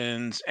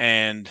Allisons,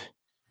 and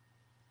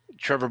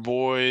Trevor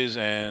Boys,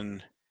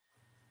 and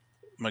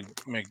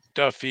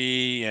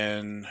McDuffie,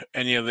 and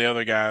any of the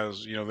other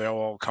guys, they'll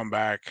all come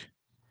back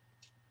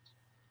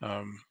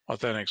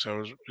authentic.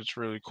 So it's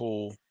really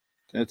cool.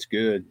 That's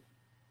good.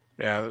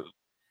 Yeah,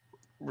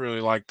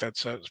 really like that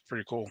set. It's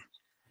pretty cool.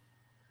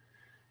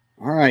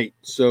 All right.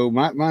 So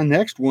my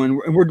next one,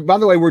 and by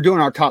the way, we're doing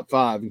our top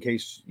 5 in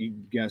case you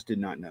guys did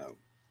not know.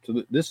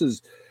 So this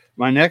is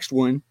my next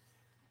one,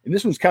 and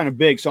this one's kind of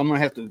big, so I'm gonna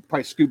have to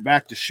probably scoot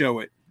back to show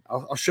it.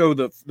 I'll show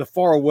the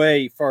far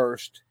away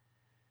first,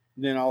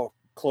 then I'll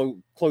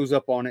close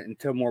up on it and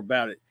tell more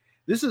about it.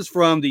 This is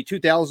from the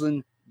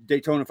 2000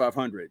 Daytona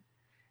 500,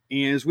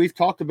 and as we've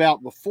talked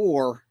about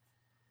before,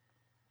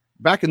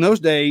 back in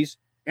those days,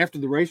 after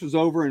the race was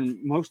over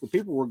and most of the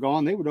people were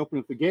gone, they would open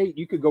up the gate.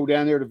 You could go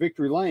down there to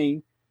Victory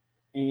Lane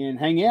and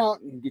hang out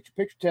and get your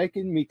picture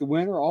taken, meet the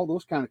winner, all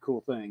those kind of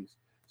cool things.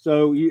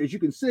 So as you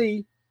can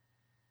see,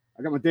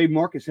 I got my Dave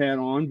Marcus hat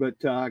on, but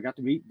I got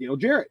to meet Dale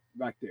Jarrett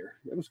back there.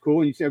 That was cool.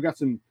 And you see, I've got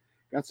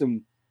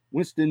some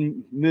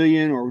Winston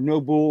Million or No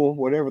Bull,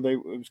 whatever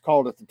it was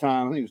called at the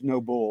time. I think it was No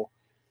Bull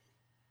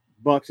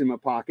bucks in my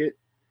pocket.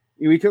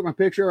 He took my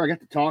picture. I got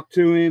to talk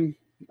to him.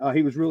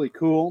 He was really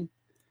cool.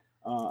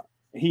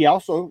 He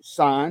also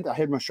signed, I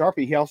had my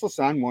Sharpie, he also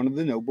signed one of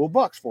the No Bull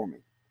bucks for me.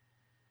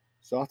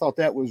 So I thought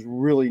that was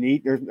really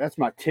neat. That's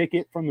my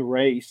ticket from the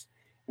race.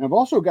 And I've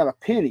also got a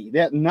penny.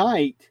 That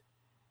night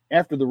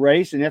after the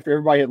race and after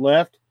everybody had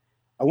left,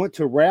 I went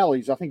to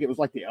Rally's. I think it was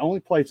like the only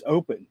place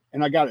open.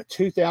 And I got a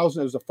 2000,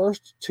 it was the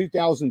first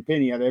 2000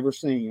 penny I'd ever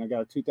seen. I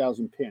got a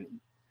 2000 penny.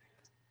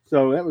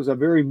 So that was a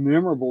very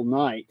memorable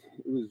night.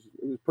 It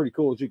was pretty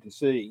cool, as you can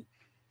see.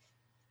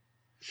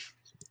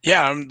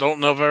 Yeah, I don't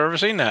know if I've ever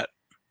seen that.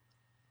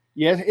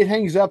 Yeah, it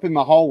hangs up in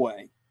my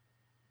hallway,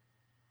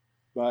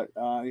 but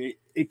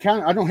it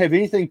kind of, I don't have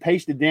anything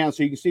pasted down,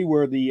 so you can see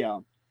where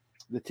the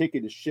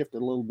ticket has shifted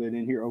a little bit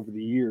in here over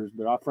the years.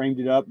 But I framed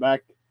it up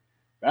back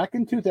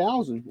in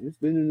 2000. It's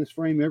been in this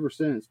frame ever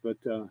since, but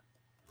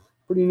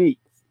pretty neat.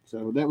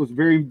 So that was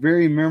very,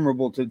 very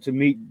memorable to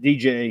meet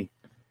DJ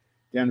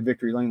down to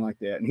victory lane like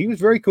that. And he was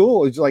very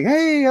cool. He's like,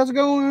 hey, how's it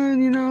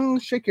going? You know,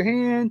 shake your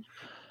hand.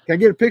 Can I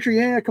get a picture?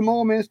 Yeah, come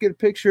on, man, let's get a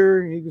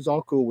picture. He was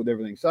all cool with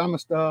everything. Saw my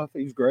stuff.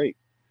 He was great.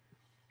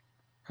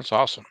 That's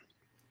awesome.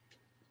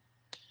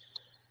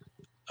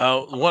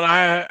 What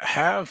I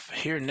have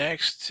here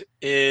next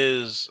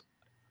is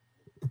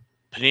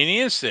Panini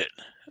Instant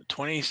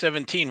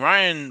 2017.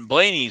 Ryan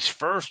Blaney's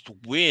first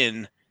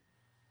win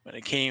when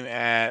it came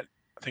at,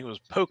 I think it was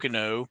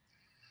Pocono.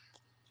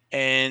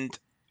 And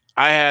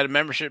I had a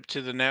membership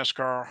to the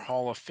NASCAR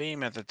Hall of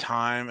Fame at the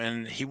time,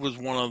 and he was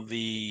one of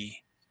the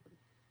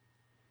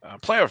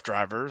playoff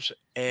drivers.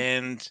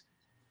 And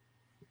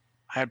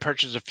I had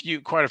purchased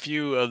quite a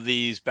few of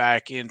these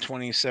back in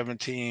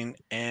 2017,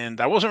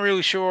 and I wasn't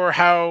really sure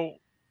how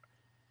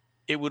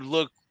it would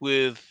look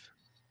with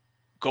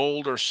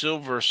gold or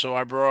silver, so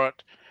I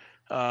brought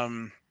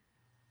um,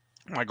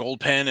 my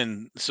gold pen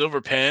and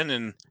silver pen,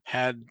 and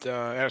had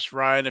asked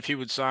Ryan if he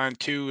would sign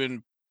 2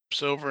 in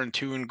silver and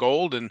 2 in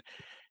gold, and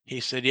he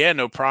said, "Yeah,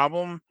 no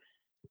problem."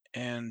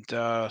 And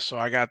so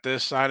I got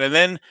this signed, and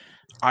then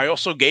I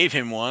also gave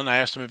him one. I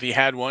asked him if he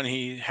had one.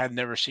 He had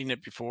never seen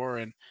it before,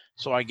 and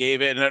so I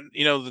gave it. And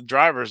the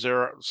drivers,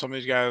 there are some of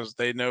these guys,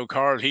 they know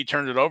cars. He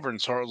turned it over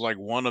and saw it was like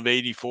 1 of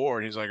 84,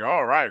 and he's like,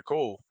 "All right,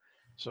 cool."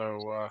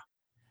 So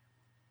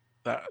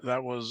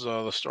that was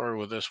the story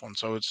with this one.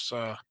 So it's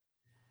and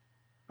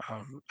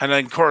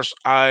then of course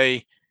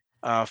I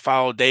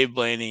follow Dave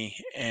Blaney,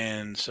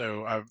 and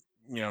so I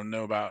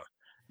know about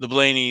the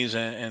Blaneys,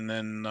 and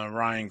then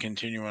Ryan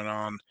continuing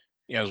on,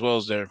 as well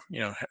as their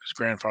his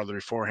grandfather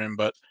before him.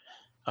 But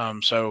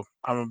so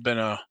I've been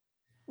a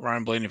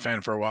Ryan Blaney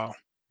fan for a while.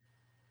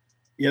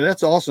 Yeah,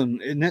 that's awesome.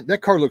 And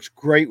that card looks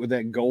great with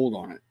that gold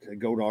on it, that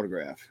gold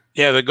autograph.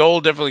 Yeah, the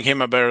gold definitely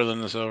came out better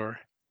than the silver.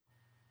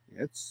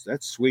 That's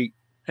sweet.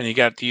 And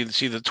you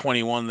see the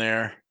 21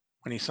 there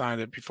when he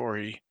signed it before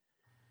he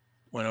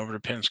went over to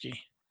Penske.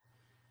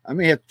 I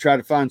may have to try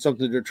to find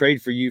something to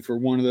trade for you for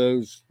one of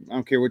those. I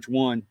don't care which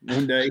one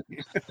day.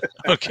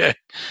 Okay.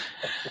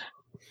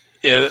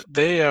 Yeah,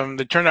 they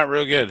turned out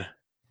real good.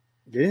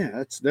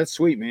 Yeah, that's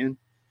sweet, man.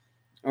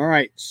 All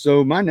right.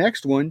 So my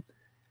next one,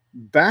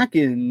 back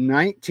in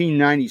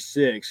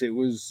 1996, it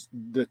was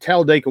the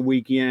Talladega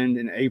weekend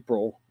in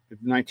April of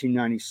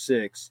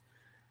 1996.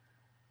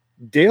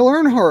 Dale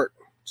Earnhardt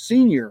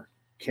Sr.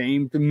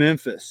 came to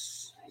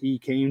Memphis. He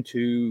came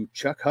to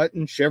Chuck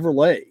Hutton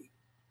Chevrolet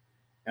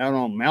out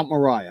on Mount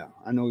Moriah.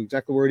 I know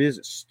exactly where it is.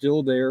 It's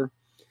still there.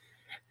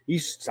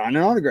 He's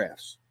signing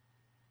autographs.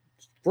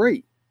 It's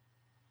free.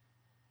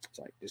 It's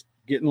like, just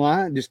get in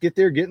line. Just get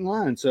there, get in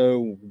line.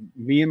 So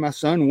me and my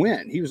son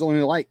went. He was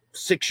only like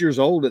 6 years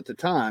old at the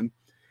time.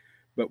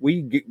 But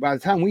by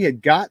the time we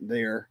had got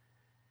there,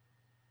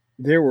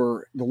 the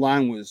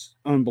line was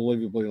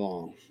unbelievably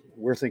long.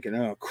 We're thinking,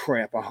 oh,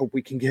 crap, I hope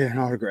we can get an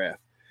autograph.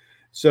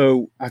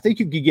 So I think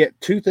you could get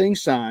 2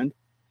 things signed.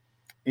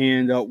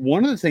 And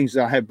one of the things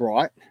that I had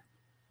brought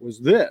was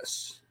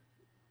this.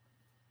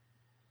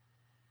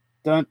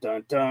 Dun,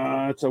 dun,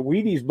 dun. It's a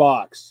Wheaties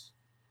box.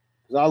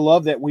 Because I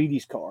love that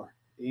Wheaties car.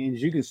 And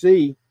as you can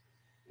see,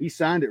 he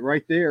signed it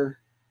right there.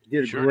 He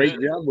did a great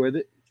job with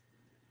it.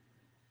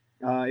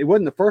 It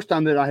wasn't the first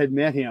time that I had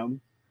met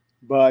him,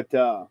 but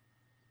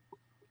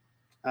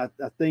I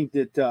think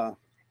that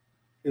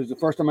it was the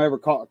first time I ever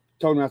told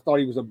him I thought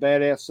he was a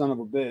badass son of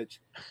a bitch.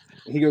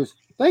 And he goes,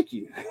 "Thank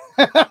you."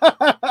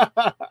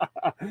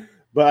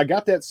 But I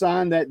got that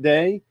signed that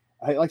day.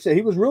 Like I said,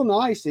 he was real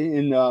nice,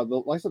 and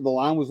like I said, the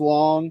line was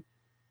long,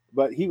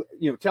 but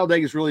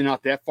Talladega is really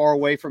not that far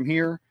away from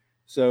here,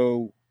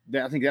 so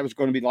I think that was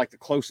going to be like the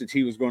closest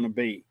he was going to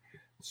be.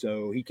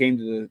 So he came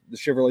to the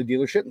Chevrolet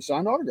dealership and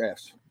signed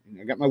autographs.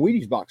 And I got my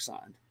Wheaties box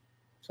signed,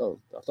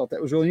 so I thought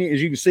that was really neat.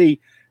 As you can see,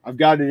 I've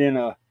got it in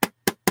an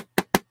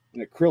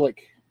acrylic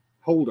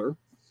holder,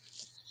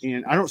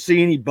 and I don't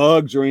see any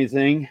bugs or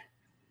anything,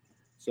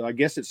 so I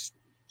guess it's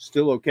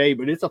still okay.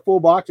 But it's a full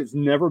box. It's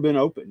never been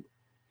opened.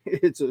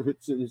 It's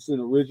an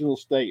original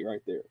state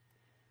right there.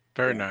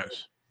 Very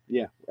nice.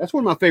 Yeah, that's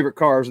one of my favorite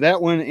cars.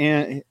 That one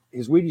and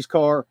his Wheaties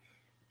car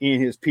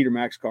and his Peter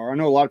Max car. I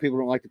know a lot of people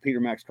don't like the Peter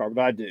Max car,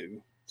 but I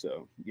do.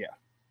 So yeah,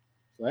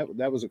 so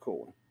that was a cool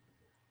one.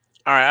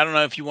 All right, I don't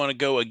know if you want to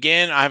go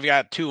again. I've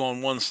got 2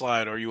 on one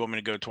slide, or you want me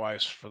to go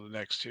twice for the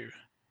next 2.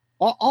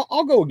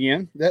 I'll go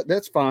again.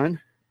 That's fine.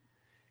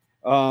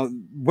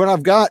 What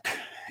I've got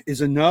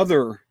is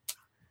another.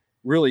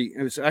 Really,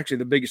 it's actually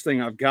the biggest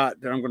thing I've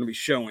got that I'm going to be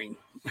showing.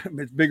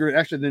 It's bigger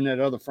actually than that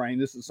other frame.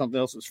 This is something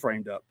else that's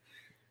framed up.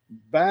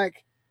 My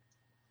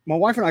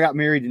wife and I got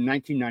married in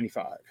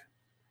 1995.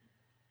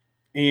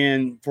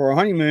 And for our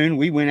honeymoon,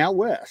 we went out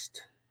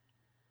west.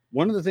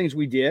 One of the things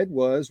we did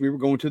was we were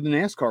going to the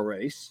NASCAR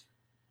race.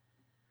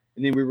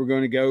 And then we were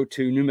going to go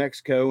to New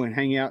Mexico and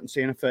hang out in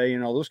Santa Fe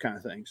and all those kind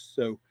of things.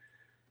 So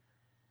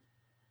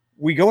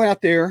we go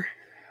out there.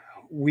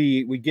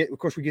 We get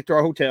to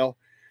our hotel.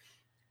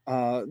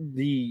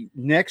 The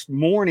next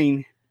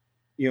morning,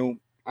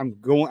 I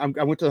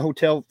went to the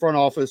hotel front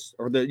office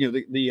or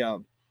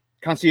the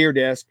concierge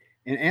desk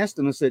and asked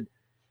them. I said,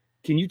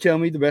 "Can you tell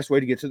me the best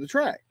way to get to the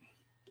track?"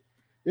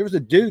 there was a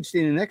dude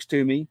standing next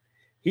to me.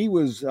 He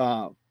was,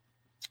 I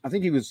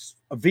think he was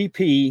a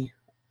VP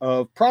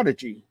of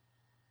Prodigy.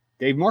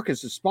 Dave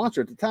Marcus'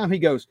 sponsor at the time. He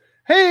goes,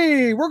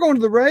 "Hey, we're going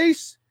to the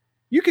race.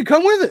 You can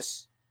come with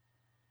us."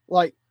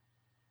 Like,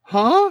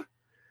 huh?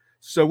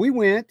 So we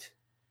went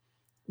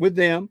with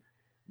them.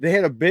 They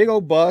had a big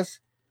old bus.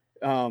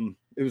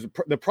 It was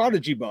the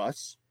Prodigy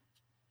bus.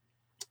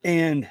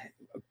 And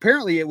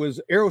apparently it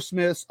was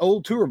Aerosmith's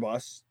old tour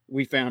bus.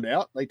 We found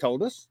out, they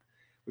told us,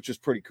 which was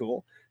pretty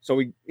cool. So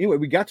we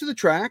got to the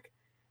track.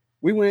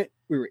 We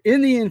were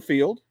in the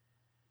infield.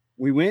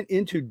 We went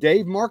into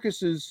Dave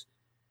Marcus's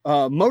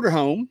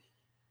motorhome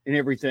and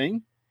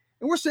everything.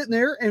 And we're sitting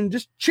there and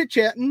just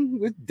chit-chatting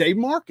with Dave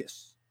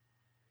Marcus.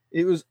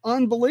 It was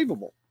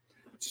unbelievable.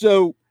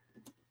 So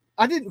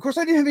I didn't have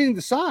anything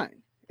to sign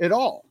at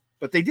all,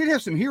 but they did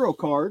have some hero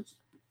cards.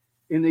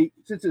 And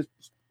since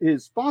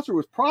his sponsor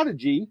was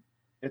Prodigy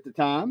at the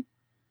time,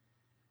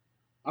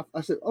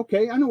 I said,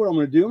 okay, I know what I'm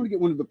going to do. I'm going to get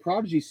one of the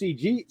Prodigy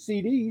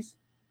CDs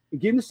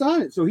and give him to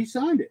sign it. So he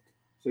signed it.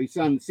 So he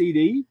signed the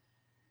CD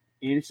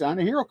and he signed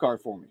a hero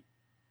card for me.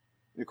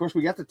 And of course,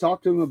 we got to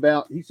talk to him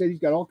about. He said he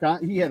had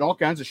all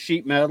kinds of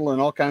sheet metal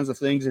and all kinds of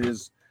things at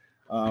his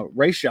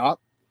race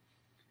shop.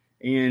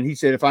 And he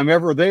said if I'm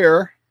ever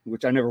there,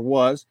 which I never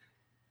was,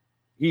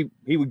 he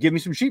would give me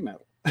some sheet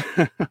metal.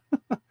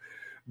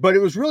 But it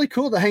was really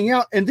cool to hang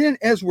out. And then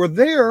as we're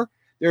there,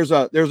 there's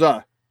a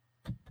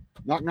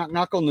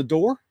knock on the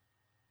door.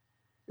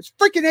 It's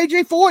freaking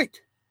AJ Foyt.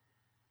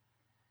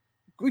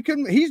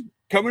 He's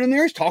coming in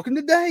there. He's talking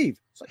to Dave.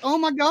 It's like, oh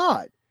my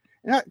God.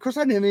 And of course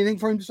I didn't have anything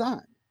for him to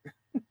sign.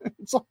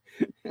 It's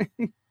like,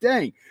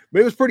 dang,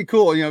 but it was pretty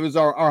cool. You know, it was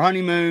our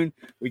honeymoon.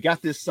 We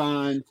got this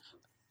signed,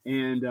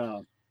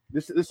 and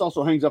this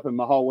also hangs up in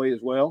my hallway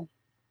as well.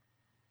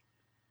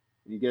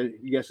 You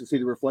guys can see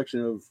the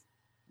reflection of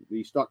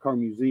the stock car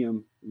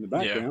museum in the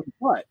background. Yeah.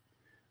 But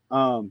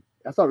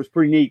I thought it was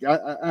pretty neat.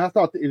 I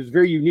thought it was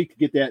very unique to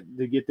get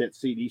that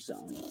CD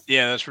signed.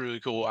 Yeah, that's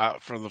really cool.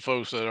 Out for the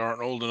folks that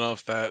aren't old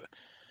enough, that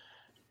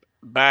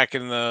back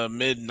in the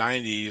mid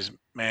 '90s,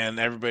 man,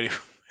 everybody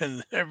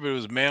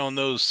was mailing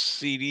those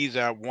CDs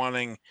out,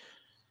 wanting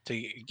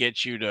to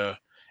get you to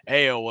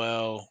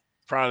AOL,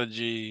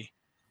 Prodigy,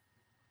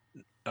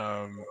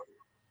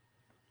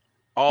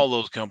 all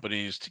those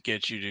companies to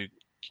get you to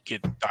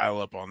get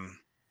dial up on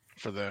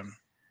for them.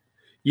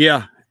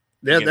 Yeah,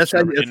 that's how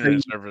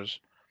internet servers.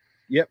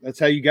 Yep, that's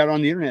how you got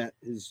on the internet.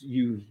 Is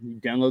you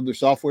download their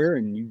software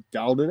and you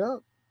dialed it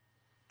up.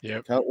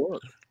 Yep, that's how it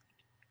works.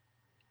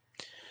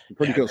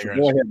 Pretty cool. So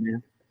go ahead,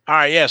 man. All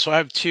right, yeah. So I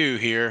have two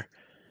here.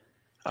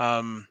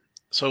 So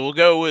we'll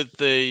go with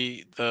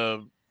the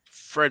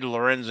Fred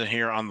Lorenzen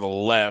here on the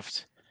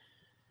left.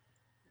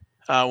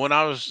 When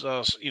I was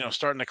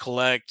starting to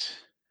collect,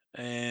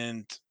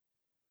 and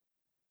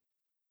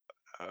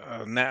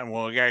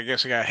I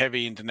guess I got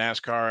heavy into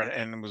NASCAR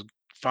and was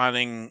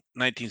finding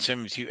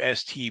 1972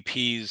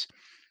 STPs.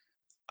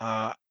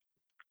 Fred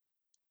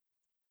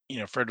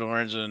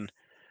Lorenzen,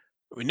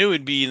 we knew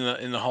he'd be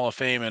in the Hall of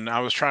Fame, and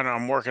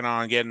I'm working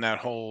on getting that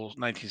whole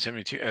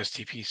 1972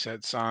 STP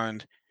set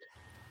signed.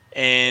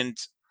 And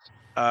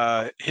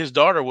his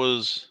daughter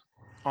was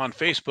on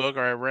Facebook,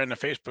 or I ran a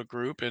Facebook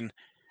group, and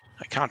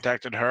I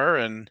contacted her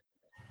and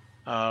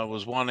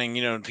was wanting,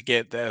 to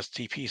get the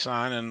STP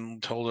signed,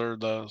 and told her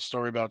the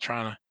story about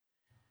trying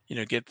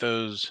to, get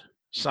those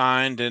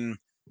signed. And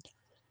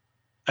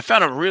I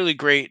found a really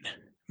great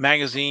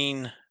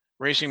magazine,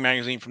 racing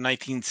magazine from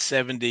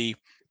 1970,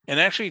 and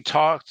actually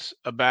talked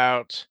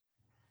about,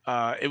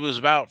 it was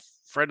about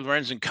Fred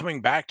Lorenzen coming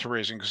back to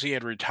racing because he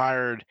had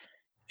retired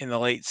in the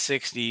late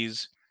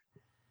 60s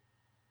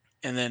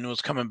and then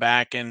was coming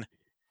back. And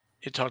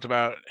it talked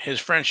about his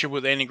friendship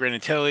with Andy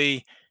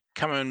Granatelli,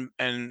 coming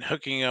and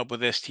hooking up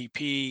with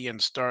STP and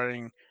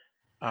starting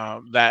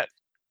that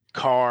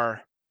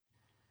car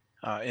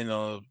I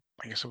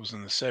guess it was in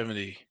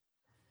the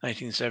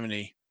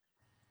 1970.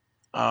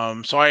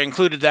 So I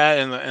included that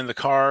in the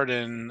card,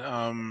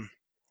 and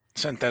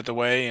sent that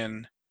away,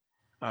 and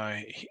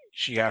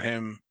she got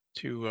him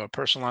to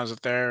personalize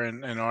it there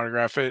and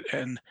autograph it,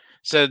 and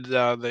said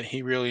that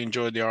he really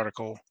enjoyed the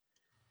article.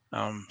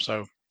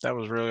 So that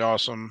was really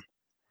awesome.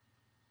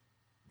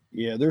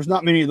 Yeah, there's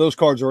not many of those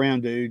cards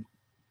around, dude.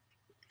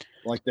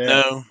 Like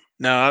that.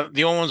 No.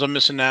 The only ones I'm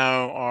missing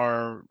now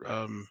are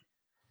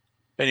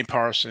Benny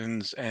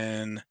Parsons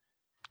and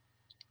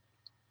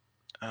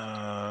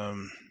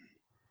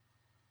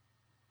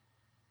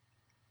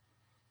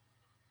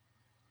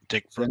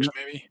Dick Brooks,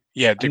 maybe.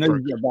 Yeah, Dick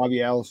Brooks. You got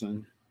Bobby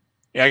Allison.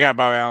 Yeah, I got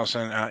Bobby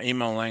Allison.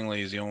 Emil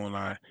Langley is the only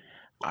one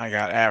I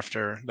got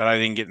after that I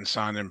didn't get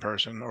signed in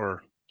person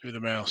or through the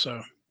mail.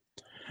 So,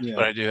 yeah.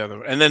 But I do have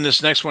them. And then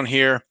this next one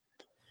here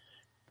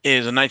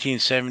is a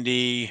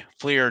 1970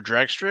 Fleer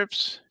drag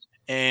strips,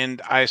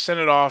 and I sent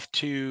it off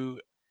to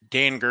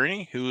Dan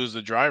Gurney, who is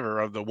the driver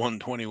of the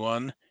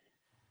 121,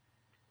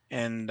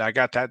 and I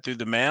got that through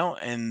the mail.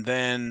 And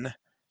then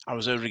I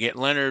was able to get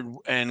Leonard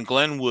and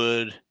Glenn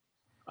Wood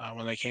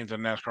when they came to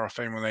the NASCAR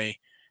Fame, when they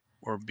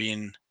were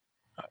being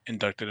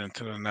inducted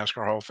into the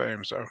NASCAR Hall of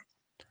Fame. So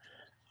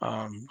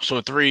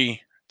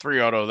three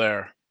auto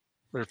there.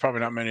 There's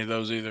probably not many of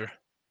those either.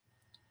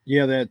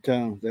 Yeah,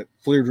 that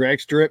Fleer Drag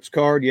Strips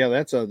card. Yeah,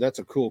 that's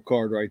a cool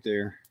card right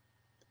there.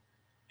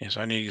 Yes,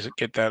 I need to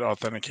get that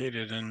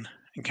authenticated and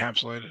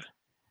encapsulated.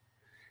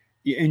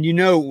 Yeah, and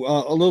a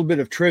little bit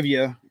of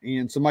trivia,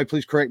 and somebody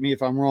please correct me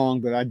if I'm wrong,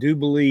 but I do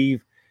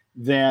believe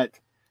that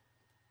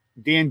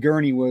Dan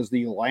Gurney was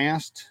the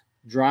last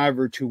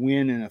driver to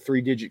win in a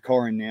 3-digit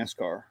car in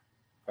NASCAR.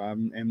 If I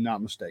am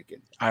not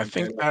mistaken. I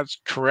think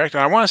that's correct.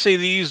 I want to say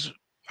these,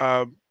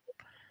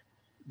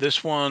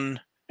 this one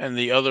and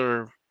the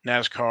other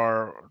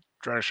NASCAR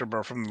drag strip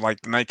are from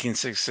like the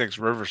 1966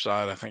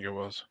 Riverside, I think it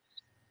was.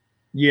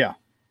 Yeah.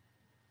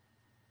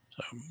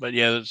 So, but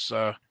yeah, it's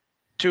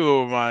two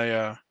of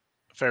my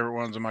favorite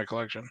ones in my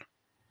collection.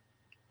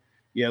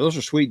 Yeah, those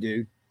are sweet,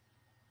 dude.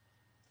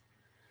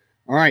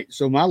 All right,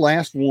 so my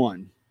last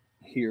one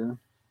here.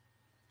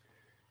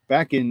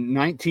 Back in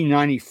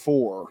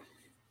 1994,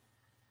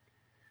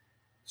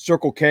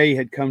 Circle K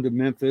had come to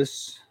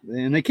Memphis,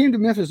 and they came to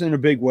Memphis in a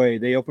big way.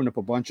 They opened up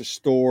a bunch of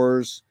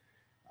stores,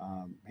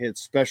 had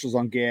specials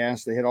on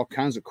gas. They had all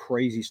kinds of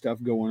crazy stuff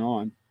going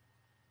on.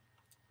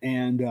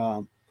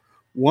 And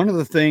one of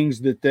the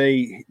things that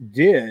they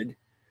did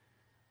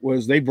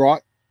was they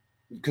brought,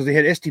 because they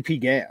had STP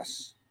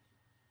gas.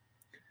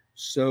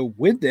 So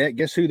with that,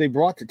 guess who they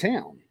brought to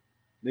town?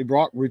 They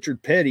brought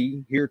Richard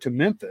Petty here to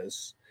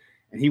Memphis,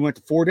 and he went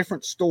to 4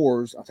 different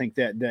stores, I think,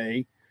 that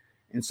day,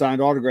 and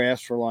signed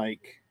autographs for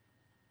like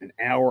an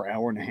hour,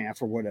 hour and a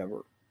half, or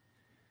whatever.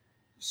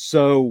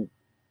 So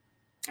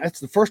that's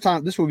the first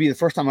time. This would be the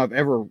first time I've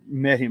ever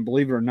met him.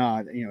 Believe it or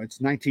not,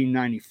 it's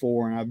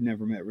 1994, and I've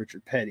never met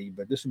Richard Petty,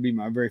 but this would be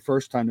my very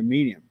first time to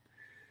meet him.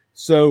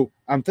 So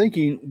I'm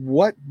thinking,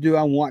 what do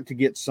I want to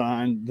get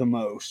signed the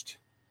most?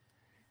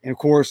 And of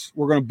course,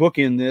 we're going to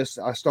bookend this.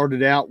 I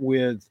started out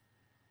with,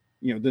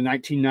 the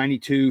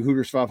 1992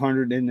 Hooters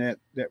 500 in that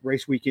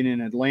race weekend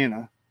in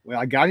Atlanta. Well,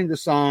 I got him to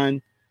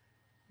sign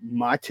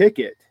my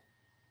ticket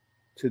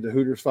to the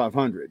Hooters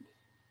 500.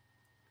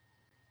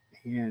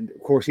 And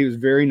of course, he was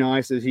very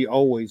nice, as he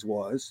always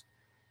was.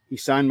 He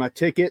signed my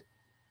ticket,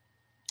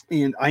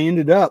 and I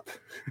ended up,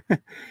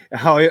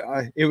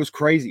 it was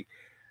crazy.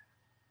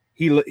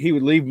 He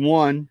would leave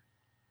one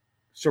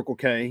Circle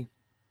K.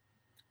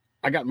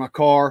 I got in my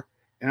car,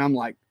 and I'm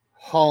like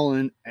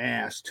hauling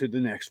ass to the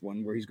next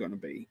one where he's going to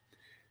be.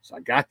 So I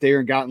got there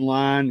and got in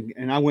line,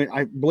 and I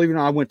believe it or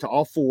not, I went to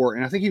all 4,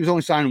 and I think he was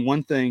only signing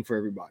one thing for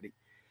everybody.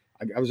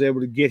 I was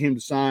able to get him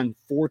to sign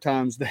 4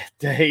 times that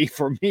day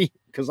for me,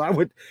 because I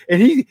would,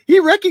 and he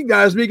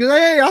recognized me because,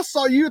 hey, I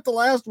saw you at the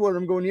last one.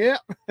 I'm going, yeah.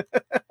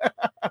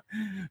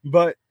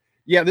 But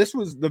yeah, this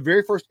was the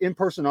very first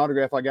in-person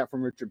autograph I got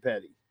from Richard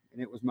Petty,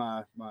 and it was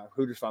my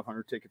Hooters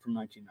 500 ticket from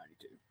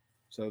 1992.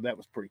 So that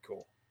was pretty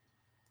cool.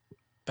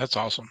 That's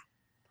awesome.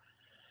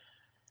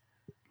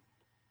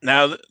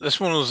 Now, this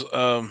one was,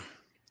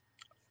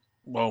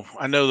 well,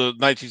 I know the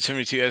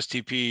 1972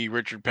 STP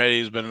Richard Petty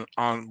has been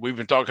on. We've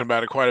been talking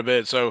about it quite a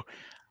bit. So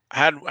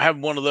I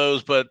had one of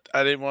those, but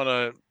I didn't want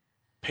to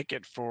pick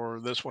it for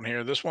this one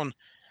here. This one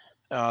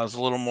is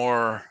a little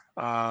more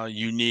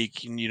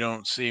unique, and you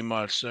don't see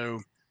much. So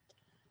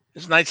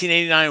this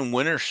 1989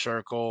 Winner's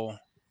Circle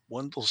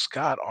Wendell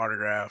Scott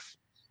autograph.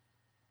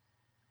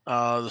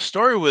 The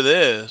story with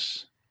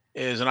this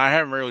is, and I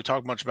haven't really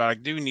talked much about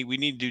it. We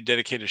need to do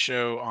dedicated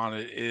show on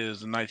it. Is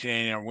the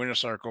 1989 Winner's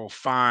Circle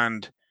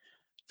find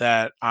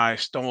that I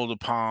stumbled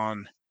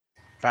upon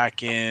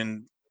back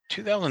in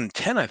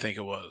 2010, I think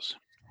it was.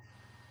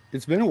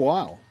 It's been a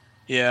while.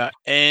 Yeah,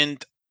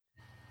 and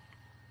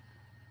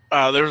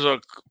there's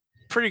a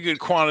pretty good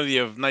quantity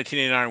of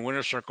 1989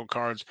 Winner's Circle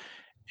cards,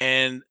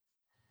 and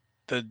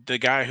the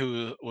guy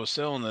who was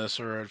selling this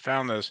or had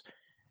found this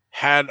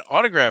had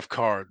autograph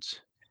cards,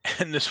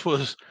 and this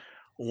was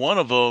one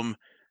of them.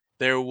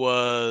 There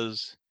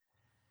was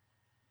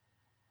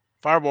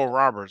Fireball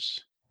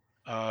Roberts.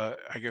 I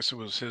guess it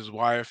was his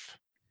wife,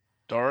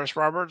 Doris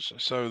Roberts.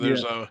 So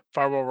there's a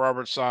Fireball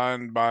Roberts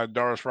signed by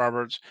Doris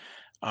Roberts.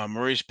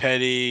 Maurice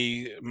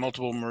Petty,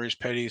 multiple Maurice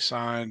Petty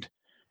signed.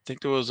 I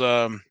think there was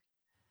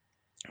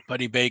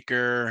Buddy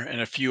Baker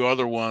and a few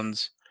other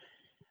ones.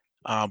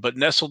 But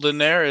nestled in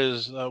there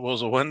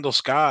was a Wendell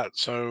Scott.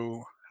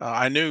 So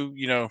I knew,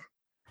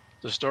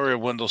 the story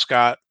of Wendell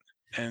Scott,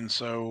 and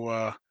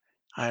so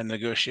I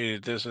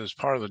negotiated this as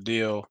part of the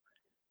deal.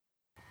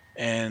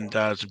 And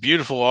it's a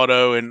beautiful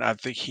auto, and I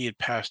think he had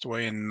passed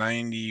away in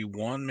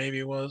 '91, maybe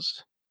it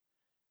was.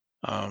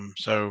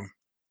 So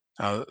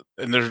and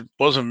there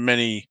wasn't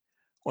many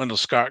Wendell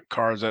Scott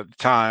cards at the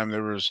time.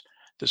 There was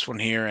this one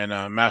here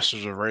and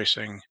Masters of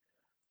Racing,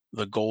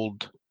 the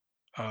gold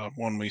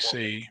one we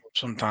see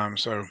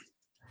sometimes. So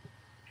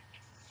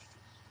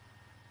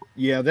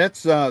yeah,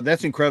 that's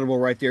incredible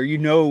right there.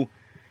 You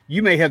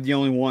may have the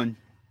only one,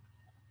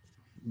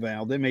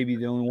 Val. That may be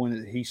the only one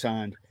that he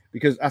signed,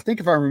 because I think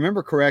if I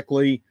remember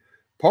correctly,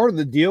 part of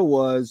the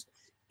deal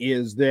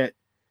is that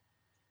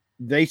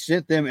they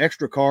sent them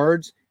extra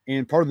cards,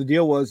 And part of the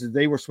deal was that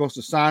they were supposed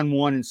to sign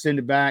one and send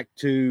it back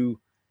to,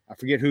 I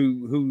forget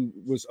who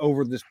was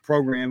over this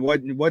program.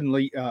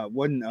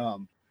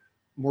 Wasn't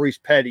Maurice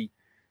Petty,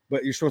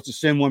 but you're supposed to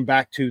send one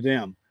back to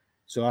them.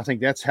 So I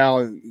think that's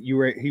how he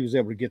was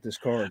able to get this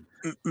card.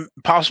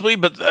 Possibly,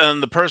 but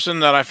the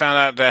person that I found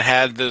out that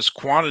had this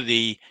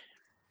quantity,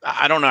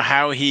 I don't know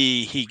how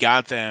he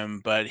got them,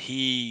 but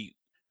he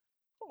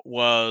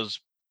was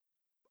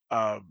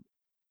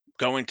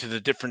going to the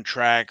different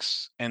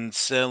tracks and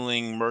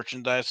selling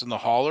merchandise in the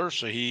hauler.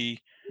 So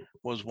he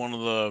was one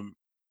of the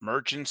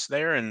merchants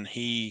there, and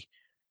he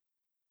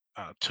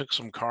took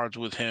some cards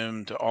with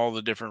him to all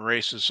the different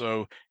races.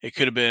 So it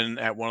could have been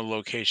at one of the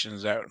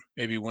locations that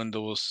maybe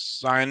Wendell was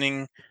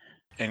signing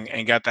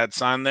and got that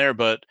sign there.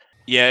 But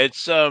yeah,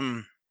 it's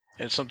something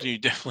you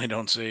definitely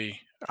don't see.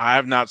 I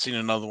have not seen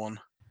another one.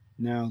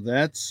 Now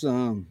that's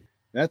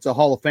a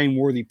Hall of Fame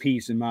worthy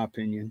piece in my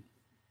opinion.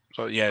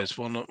 So yeah, it's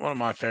one of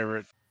my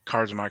favorite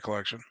cards in my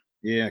collection.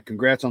 Yeah,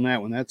 congrats on that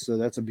one. That's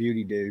a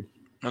beauty, dude.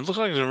 And it looks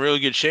like it's in really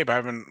good shape. I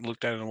haven't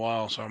looked at it in a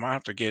while, so I might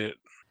have to get it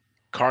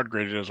card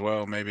graded as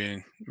well.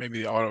 Maybe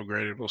the auto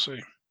graded. We'll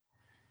see.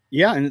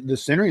 Yeah, and the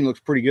centering looks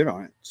pretty good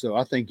on it. So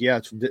I think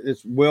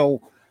it's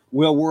well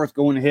worth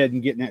going ahead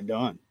and getting that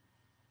done.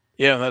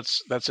 Yeah,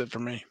 that's it for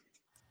me.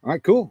 All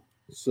right, cool.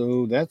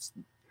 So that's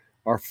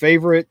our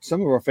favorite.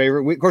 Some of our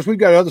favorite. Of course, we've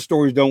got other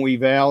stories, don't we,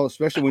 Val?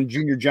 Especially when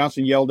Junior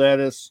Johnson yelled at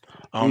us.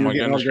 Oh my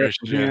goodness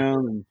gracious! Yeah,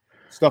 and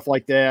stuff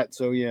like that.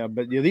 So yeah,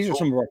 but yeah, these are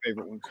some of our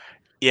favorite ones.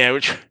 Yeah,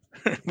 which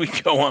we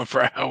go on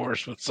for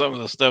hours with some of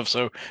the stuff.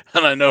 So,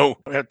 and I know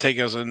we have to take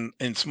us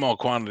in small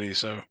quantities.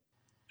 So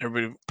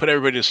put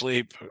everybody to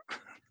sleep.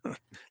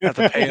 Have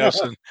to pay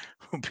us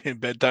and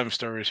bedtime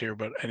stories here.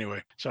 But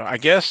anyway, so I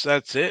guess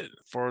that's it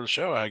for the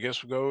show. I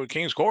guess we'll go to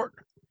King's Court.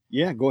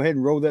 Yeah, go ahead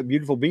and roll that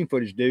beautiful beam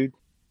footage, dude.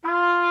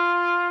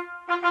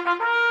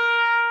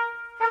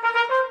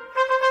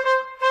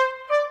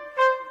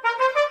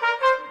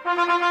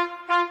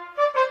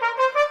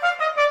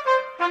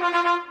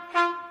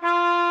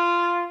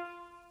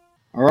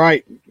 All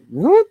right.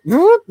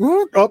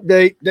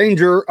 Update.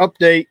 Danger.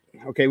 Update.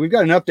 Okay, we've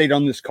got an update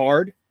on this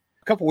card.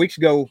 A couple weeks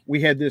ago,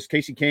 we had this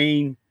Casey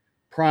Kane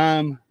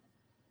Prime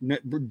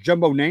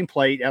jumbo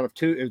nameplate out of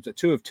two. It was a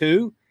 2 of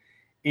 2.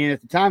 And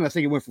at the time, I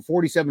think it went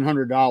for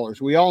 $4,700.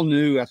 We all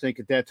knew, I think,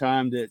 at that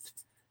time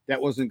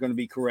that wasn't going to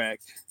be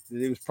correct,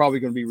 that it was probably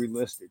going to be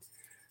relisted.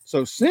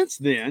 So since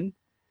then,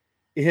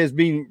 it has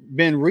been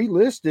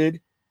relisted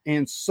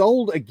and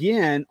sold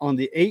again on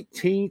the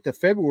 18th of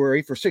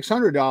February for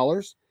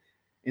 $600.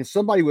 And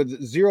somebody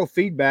with zero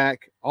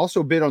feedback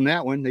also bid on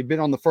that one. They bid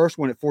on the first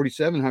one at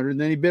 $4,700,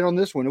 and then he bid on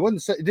this one.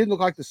 It didn't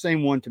look like the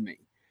same one to me.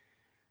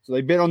 So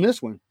they bid on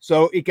this one.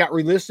 So it got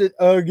relisted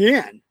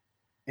again.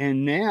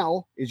 And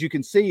now, as you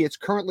can see, it's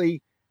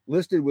currently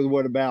listed with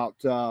about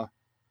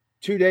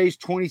 2 days,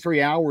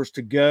 23 hours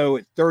to go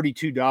at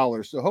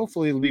 $32. So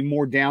hopefully it'll be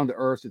more down to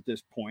earth at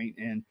this point.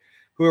 And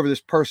whoever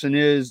this person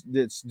is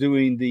that's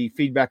doing the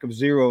feedback of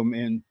zero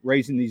and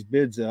raising these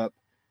bids up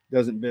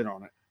doesn't bid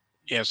on it.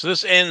 Yeah, so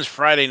this ends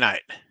Friday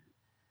night.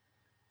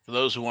 For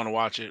those who want to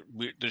watch it,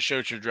 the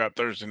show should drop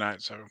Thursday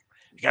night. So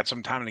you got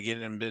some time to get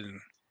it in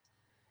bidding.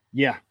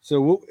 Yeah,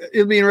 so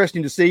it'll be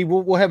interesting to see.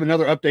 We'll have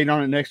another update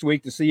on it next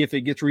week to see if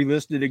it gets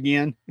relisted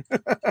again.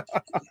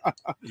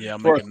 Yeah, I'll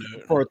make a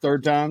note. For a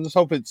third time. Let's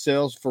hope it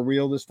sells for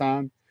real this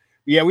time.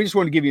 But yeah, we just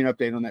want to give you an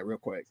update on that real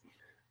quick.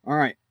 All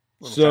right.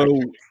 So,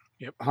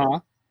 yep.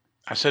 Huh?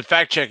 I said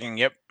fact checking.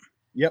 Yep.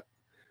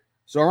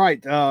 So, all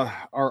right.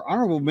 Our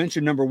honorable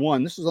mention number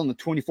 1. This is on the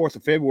 24th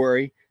of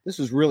February. This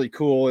is really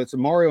cool. It's a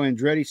Mario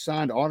Andretti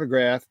signed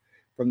autograph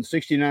from the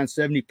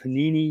 6970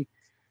 Panini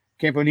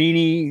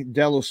Campanini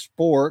dello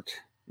Sport.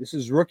 This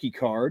is rookie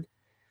card.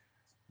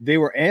 They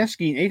were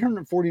asking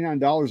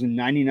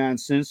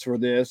 $849.99 for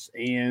this,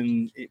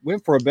 and it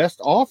went for a best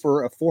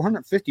offer of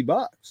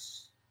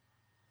 $450.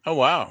 Oh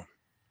wow!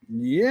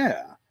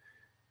 Yeah,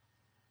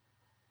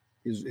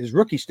 his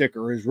rookie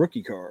sticker, his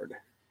rookie card.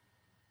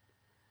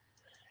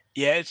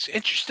 Yeah, it's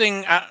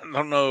interesting. I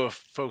don't know if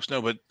folks know,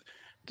 but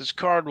this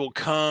card will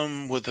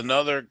come with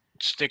another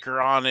sticker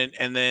on it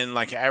and then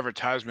like an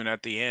advertisement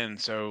at the end.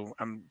 So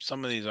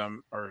some of these are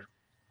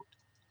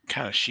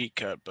kind of sheet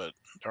cut, but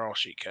they're all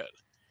sheet cut.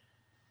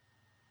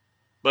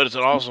 But it's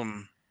an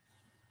awesome.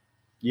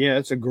 Yeah,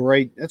 it's a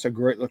great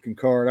looking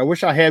card. I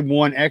wish I had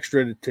one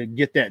extra to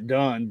get that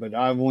done, but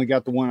I've only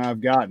got the one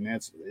I've got, and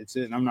it's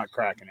it. And I'm not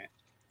cracking it.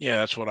 Yeah,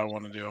 that's what I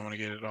want to do. I want to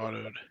get it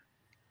autoed.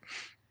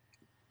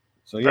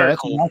 So yeah,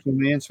 that's cool. Awesome,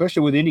 man.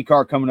 Especially with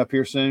IndyCar coming up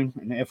here soon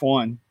and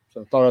F1.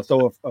 So I thought I'd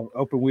throw an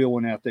open wheel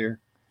one out there.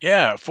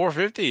 Yeah,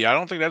 $450. I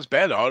don't think that's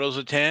bad. The auto's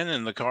a 10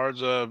 and the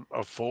card's a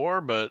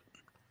 4, but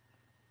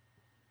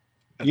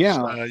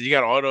yeah, you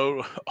got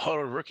auto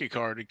rookie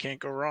card. You can't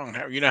go wrong.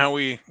 You know how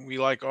we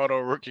like auto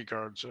rookie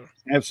cards. So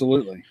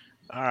absolutely.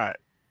 All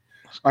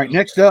right.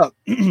 Next up,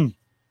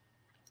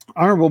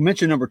 honorable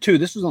mention number 2.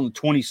 This was on the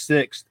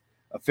 26th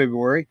of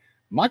February.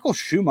 Michael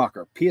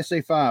Schumacher,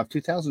 PSA 5,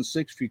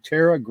 2006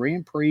 Futera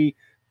Grand Prix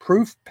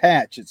proof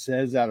patch. It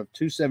says out of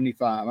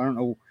 275. I don't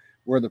know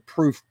where the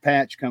proof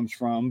patch comes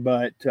from.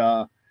 But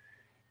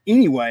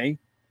anyway,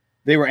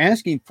 they were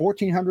asking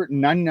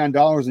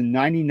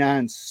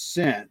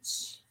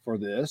 $1,499.99 for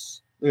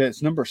this.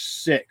 It's number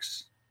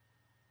 6.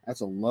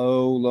 That's a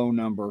low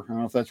number. I don't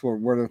know if that's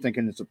where they're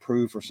thinking it's a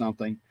proof or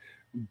something.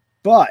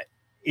 But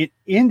it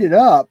ended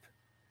up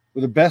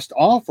with a best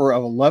offer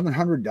of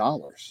 $1,100.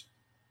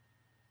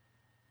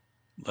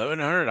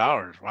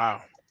 $1,100.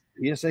 Wow.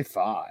 PSA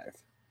 5.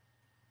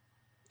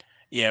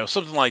 Yeah,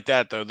 something like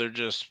that though. They're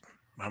just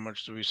how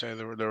much do we say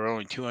there were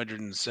only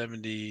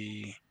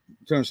 270.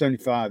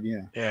 275,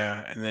 yeah.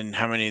 Yeah, and then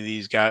how many of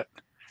these got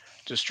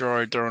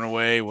destroyed, thrown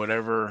away,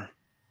 whatever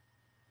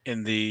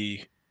in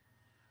the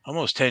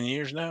almost 10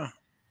 years now?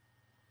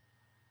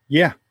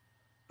 Yeah.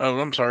 Oh,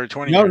 I'm sorry,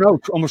 20 years. No,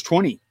 almost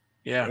 20.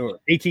 Yeah.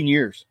 18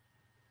 years.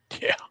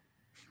 Yeah.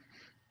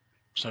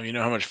 So you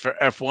know how much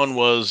F1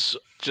 was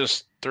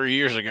just 3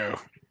 years ago.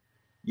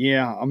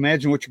 Yeah,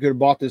 imagine what you could have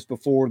bought this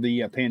before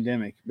the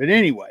pandemic. But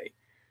anyway,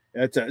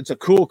 it's a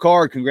cool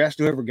card. Congrats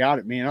to whoever got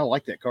it, man. I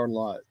like that card a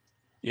lot.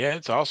 Yeah,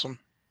 it's awesome.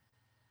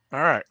 All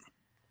right.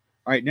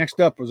 All right, next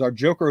up was our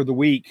Joker of the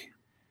Week.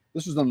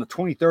 This was on the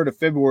 23rd of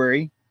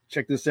February.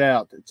 Check this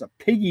out. It's a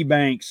Piggy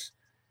Banks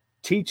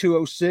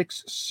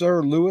T206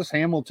 Sir Lewis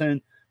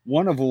Hamilton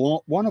one of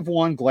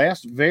one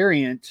glass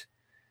variant.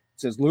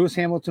 It says Lewis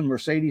Hamilton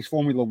Mercedes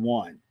Formula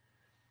One.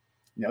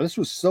 Now, this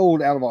was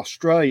sold out of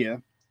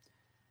Australia,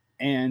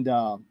 and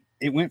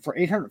it went for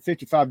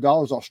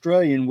 $855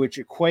 Australian, which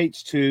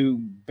equates to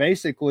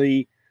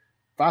basically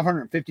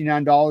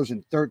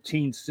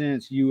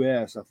 $559.13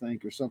 US, I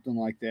think, or something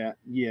like that.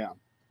 Yeah,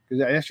 because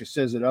that actually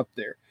says it up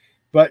there.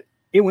 But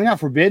it went out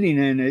for bidding,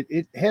 and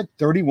it had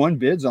 31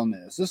 bids on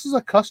this. This is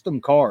a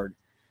custom card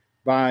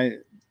by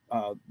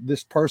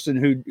this person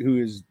who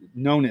is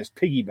known as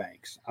Piggy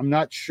Banks. I'm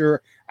not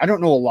sure. I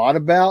don't know a lot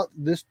about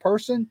this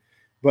person,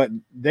 but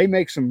they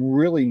make some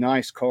really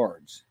nice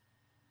cards.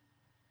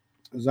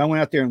 As I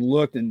went out there and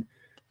looked and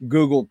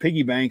Googled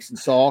Piggy Banks and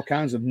saw all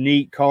kinds of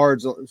neat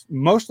cards.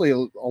 Mostly, a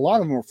lot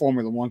of them were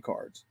Formula One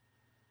cards.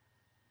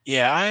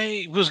 Yeah,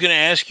 I was going to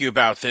ask you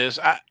about this.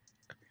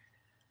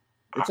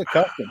 It's a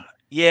custom.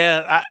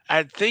 Yeah,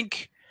 I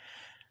think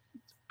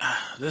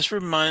this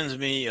reminds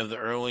me of the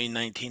early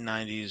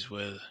 1990s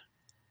with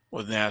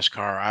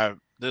NASCAR.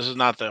 This is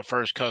not the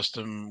first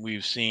custom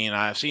we've seen.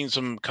 I've seen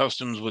some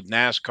customs with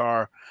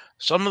NASCAR.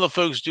 Some of the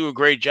folks do a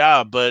great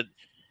job, but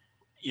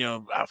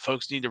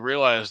folks need to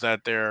realize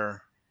that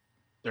they're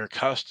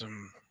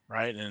custom,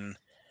 right? And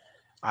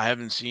I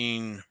haven't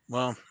seen.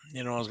 Well,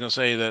 I was going to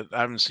say that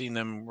I haven't seen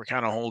them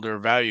kind of hold their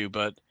value,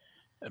 but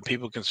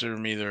people consider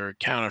them either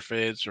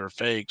counterfeits or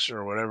fakes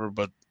or whatever.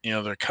 But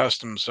they're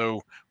custom.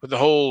 So with the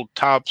whole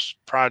Tops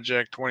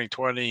Project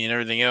 2020 and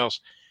everything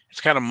else,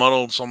 it's kind of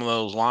muddled some of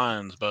those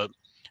lines. But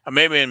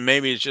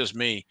maybe it's just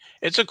me.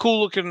 It's a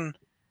cool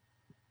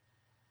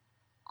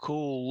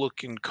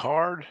looking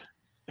card,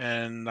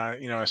 and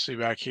I see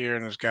back here,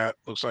 and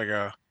looks like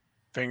a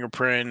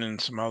fingerprint and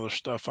some other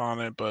stuff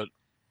on it. But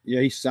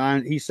yeah, he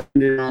signed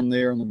it on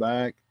there on the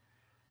back.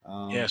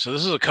 Yeah, so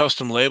this is a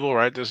custom label,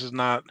 right? This is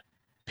not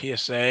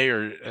PSA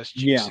or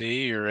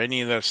SGC or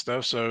any of that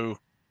stuff. So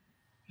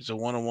it's a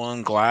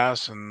one-on-one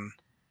glass, and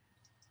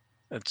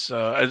it's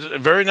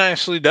very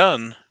nicely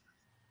done.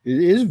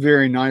 It is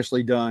very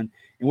nicely done.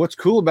 And what's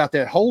cool about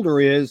that holder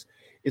is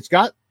it's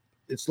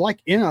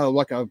like in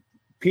a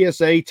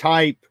PSA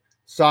type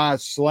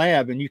size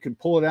slab, and you can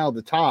pull it out of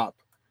the top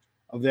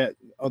of that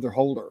other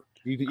holder.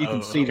 You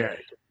can see that.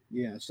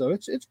 Yeah, so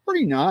it's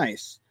pretty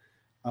nice.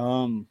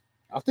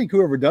 I think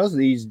whoever does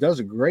these does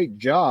a great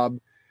job.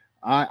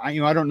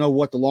 I don't know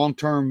what the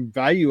long-term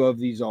value of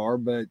these are,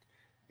 but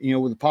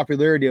with the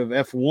popularity of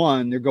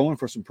F1, they're going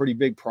for some pretty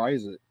big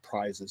prices.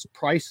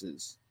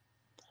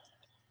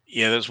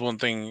 Yeah, that's one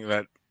thing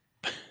that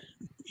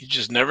you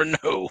just never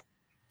know.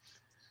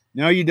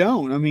 No, you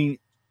don't. I mean,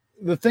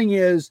 the thing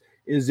is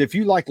if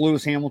you like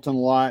Lewis Hamilton a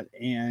lot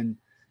and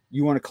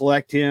you want to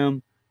collect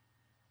him,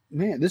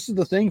 man, this is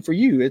the thing for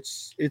you.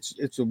 It's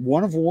a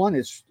one of one.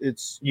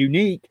 It's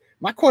unique.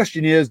 My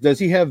question is, does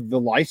he have the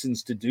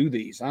license to do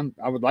these?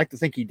 I would like to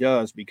think he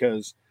does,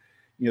 because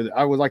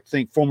I would like to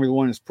think Formula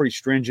One is pretty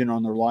stringent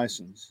on their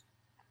license.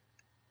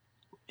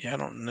 Yeah, I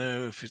don't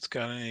know if it's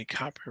got any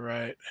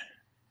copyright.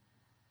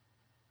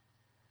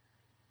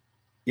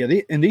 Yeah,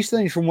 and these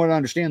things, from what I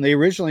understand, they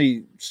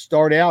originally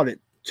start out at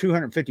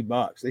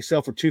 $250. They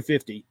sell for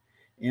 $250,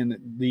 and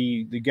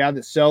the guy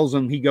that sells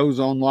them, he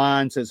goes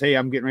online, says, "Hey,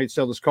 I'm getting ready to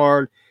sell this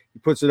card." He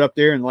puts it up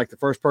there, and like the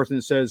first person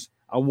that says,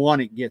 "I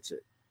want it," gets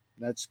it.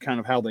 That's kind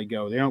of how they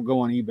go. They don't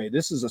go on eBay.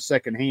 This is a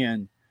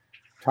secondhand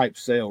type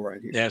sale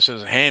right here. Yeah, it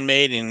says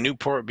handmade in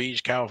Newport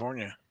Beach,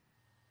 California.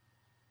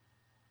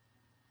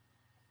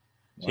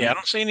 Wow. Yeah, I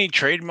don't see any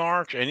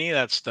trademark, any of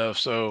that stuff.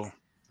 So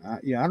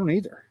yeah, I don't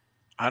either.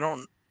 I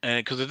don't,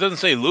 because it doesn't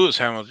say Lewis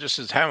Hamilton, it just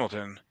says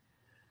Hamilton.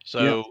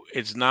 So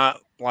it's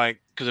not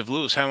like, because if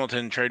Lewis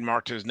Hamilton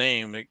trademarked his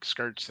name, it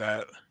skirts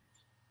that.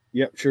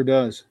 Yep, sure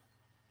does.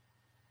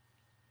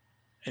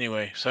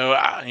 Anyway, so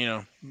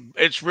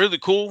it's really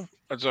cool.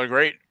 It's a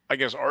great I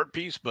guess, art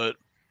piece, but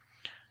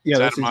Yeah, it's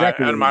that's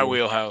exactly out of what my it is.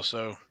 wheelhouse.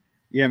 So,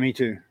 Yeah, me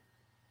too.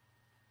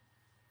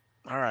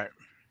 all right.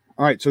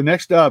 All right, so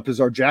next up is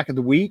our Jack of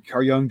the Week,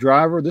 our young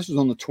driver. This is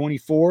on the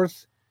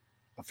 24th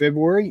of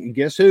February, and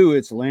guess who?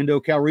 It's Lando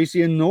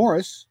Calrissian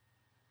Norris,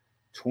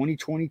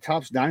 2020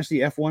 Topps Dynasty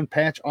F1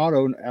 patch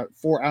auto,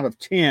 4 out of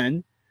 10.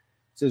 It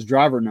says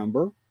driver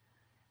number,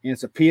 and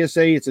it's a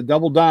PSA. It's a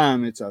double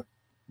dime. It's a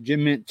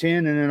Gem Mint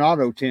 10 and an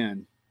auto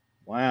 10.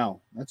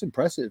 Wow, that's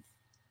impressive.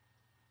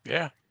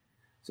 Yeah. It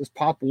says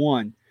Pop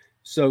 1.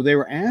 So they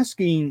were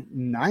asking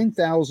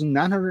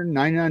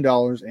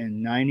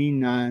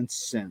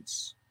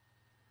 $9,999.99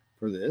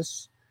 for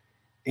this.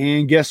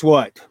 And guess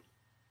what?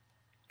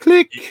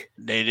 Click.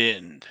 They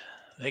didn't.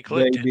 They They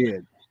clipped it.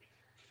 did.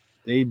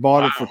 They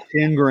bought it for Wow.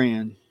 10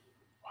 grand.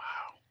 Wow.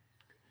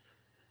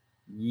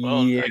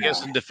 Well, Yeah. I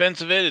guess in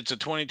defense of it, it's a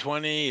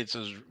 2020. It's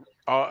his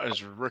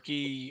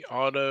rookie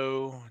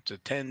auto. It's a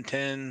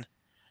 1010.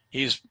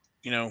 He's,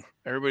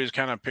 everybody's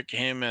kind of picking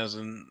him as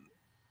an,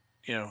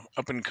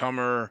 up and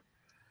comer.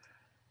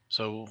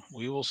 So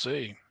we will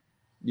see.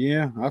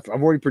 Yeah. I've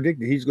already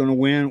predicted he's going to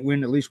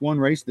win at least one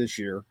race this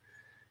year.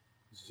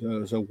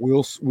 So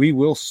we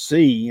will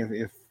see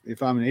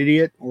if I'm an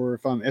idiot or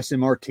if I'm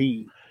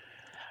SMRT.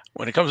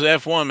 When it comes to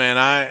F1, man,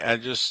 I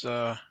just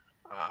I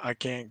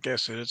can't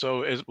guess it. It's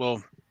out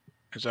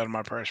of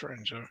my price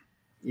range. So,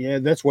 Yeah,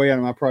 that's way out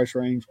of my price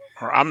range.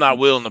 or I'm not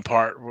willing to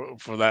part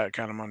for that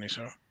kind of money.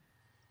 So,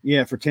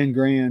 Yeah, for 10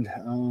 grand.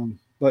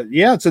 But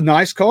yeah, it's a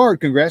nice card.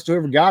 Congrats to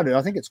whoever got it.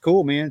 I think it's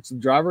cool, man. It's a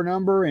driver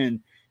number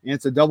and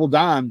it's a double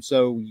dime.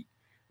 So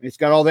it's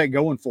got all that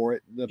going for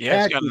it. The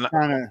yeah, it's patch got. is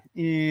kind of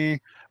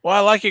Well,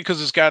 I like it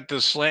because it's got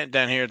this slant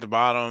down here at the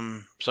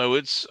bottom, so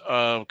it's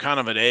kind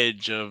of an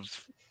edge of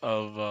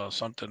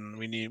something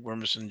we need. We're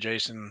missing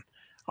Jason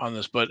on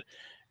this, but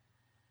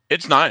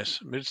it's nice.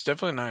 It's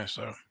definitely nice.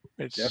 So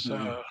it's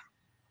definitely.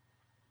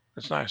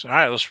 it's nice. All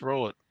right, let's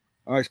roll it.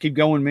 All right, let's keep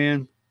going,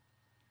 man.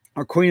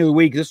 Our Queen of the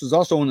Week. This was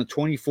also on the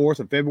 24th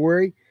of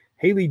February.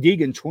 Haley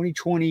Deegan,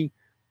 2020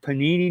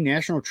 Panini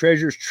National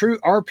Treasures True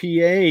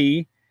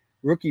RPA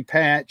rookie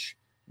patch,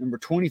 number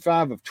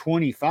 25 of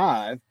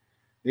 25.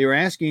 They were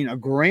asking a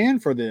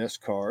grand for this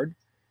card.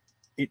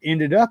 It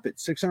ended up at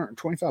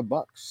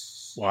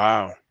 $625.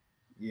 Wow.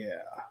 Yeah.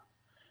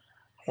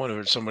 I wonder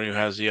if it's somebody who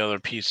has the other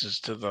pieces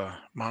to the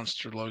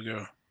monster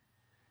logo.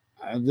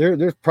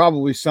 There's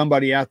probably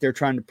somebody out there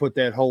trying to put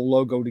that whole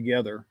logo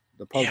together.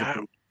 The puzzle. Yeah,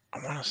 piece.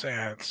 I want to say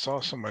I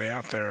saw somebody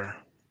out there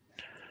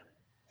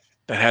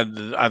that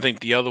had I think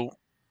the other.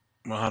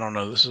 Well, I don't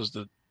know. This is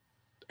the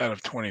out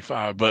of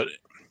 25, but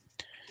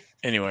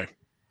anyway.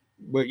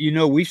 But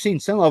we've seen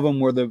some of them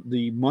where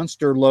the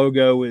Munster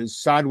logo is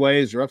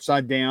sideways or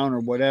upside down or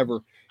whatever.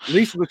 At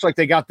least it looks like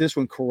they got this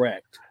one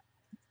correct.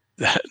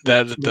 That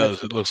it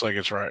does. It looks like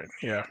it's right.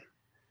 Yeah.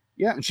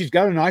 Yeah, and she's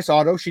got a nice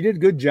auto. She did a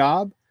good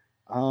job.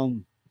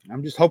 I'm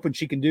just hoping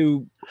she can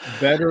do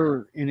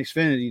better in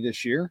Xfinity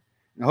this year.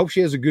 And I hope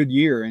she has a good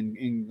year.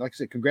 And like I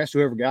said, congrats to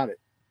whoever got it.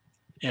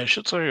 Yeah, it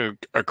should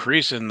like a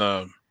crease in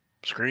the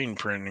screen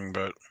printing,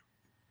 but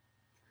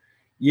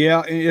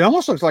yeah, it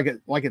almost looks like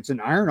it's an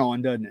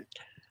iron-on, doesn't it?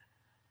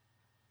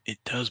 It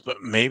does,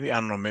 but maybe I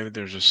don't know. Maybe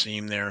there's a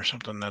seam there or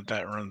something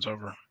that runs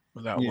over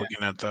without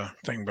looking at the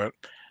thing. But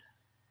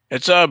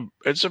it's a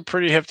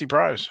pretty hefty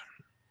price.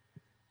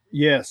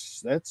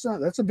 Yes, that's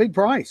a big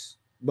price.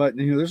 But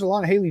there's a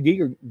lot of Haley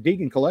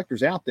Deegan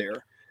collectors out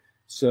there,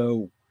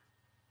 so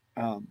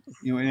and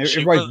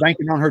everybody's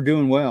banking on her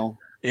doing well.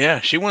 Yeah,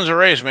 she wins a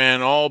race,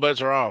 man. All bets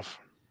are off.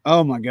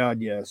 Oh my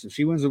God, yes! If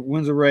she wins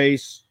a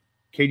race,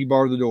 Katie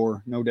bar the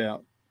door, no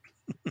doubt.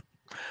 All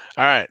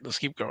right, let's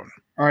keep going.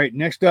 All right,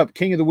 next up,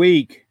 King of the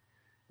Week.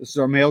 This is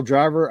our male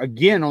driver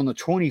again on the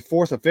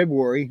 24th of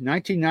February,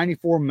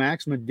 1994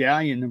 Max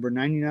Medallion, number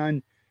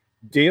 99,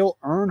 Dale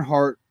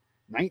Earnhardt,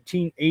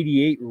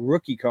 1988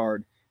 rookie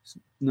card,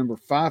 number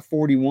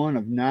 541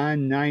 of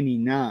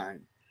 999.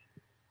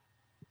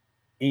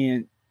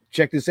 And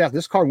check this out.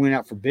 This card went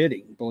out for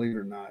bidding, believe it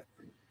or not.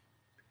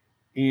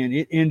 And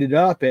it ended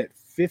up at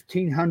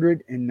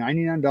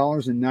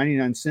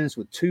 $1,599.99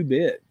 with 2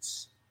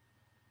 bids.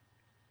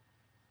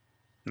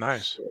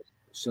 Nice.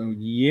 So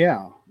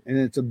yeah. And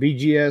it's a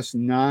BGS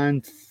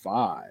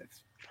 9.5.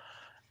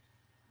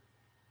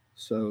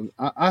 So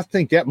I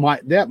think that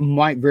might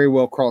very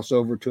well cross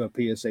over to a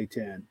PSA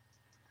 10.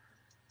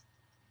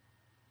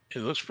 It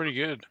looks pretty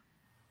good.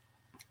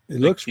 It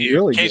looks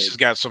really good. Case has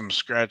got some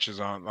scratches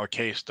on. The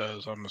case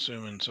does, I'm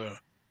assuming. So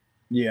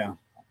yeah,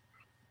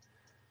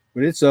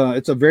 but it's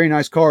a very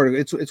nice card.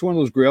 It's one of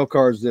those Grail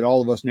cards that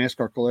all of us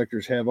NASCAR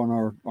collectors have on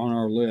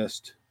our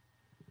list.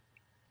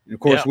 And of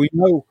course, we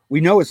know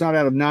it's not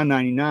out of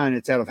 999.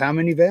 It's out of how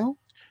many, Val?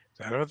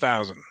 It's out of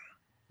 1,000.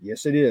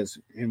 Yes, it is.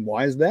 And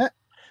why is that?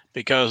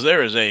 Because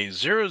there is a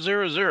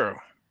 000.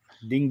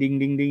 Ding, ding,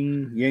 ding,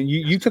 ding. Yeah,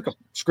 you took a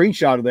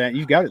screenshot of that.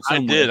 You've got it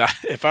somewhere. I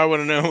did. If I would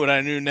have known what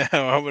I knew now,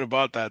 I would have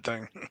bought that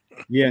thing.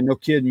 Yeah, no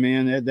kidding,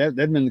 man. That'd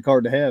been the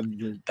card to have.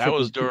 That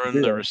was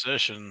during the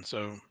recession,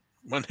 so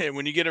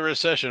When you get a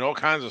recession, all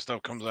kinds of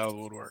stuff comes out of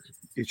the woodwork.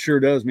 It sure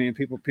does, man.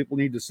 People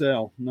need to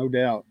sell, no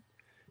doubt.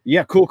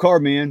 Yeah, cool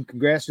card, man.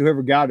 Congrats to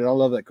whoever got it. I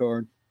love that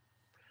card.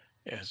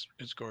 Yes,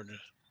 it's gorgeous.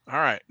 All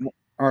right.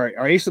 All right,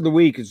 our ace of the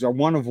week is our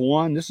one of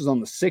one. This is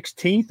on the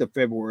 16th of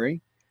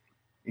February.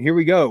 And here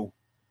we go.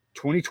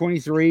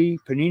 2023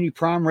 Panini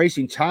Prime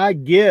Racing Ty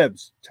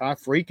Gibbs. Ty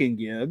freaking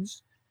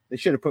Gibbs. They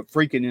should have put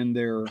freaking in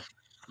their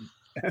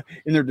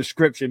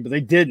description, but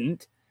they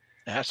didn't.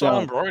 That's all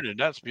So, embroidered.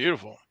 That's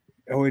beautiful.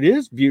 oh, it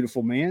is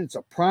beautiful, man. It's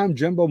a Prime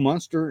Jumbo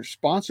Monster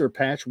sponsor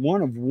patch,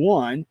 one of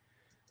one.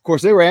 Of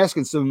course, they were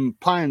asking some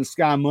pie in the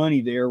sky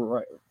money there.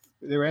 Right?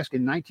 They were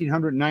asking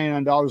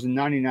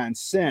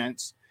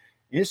 $1,999.99.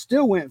 And it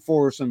still went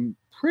for some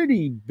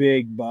pretty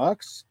big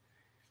bucks.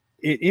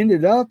 It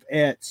ended up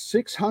at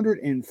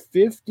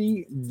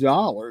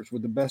 $650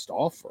 with the best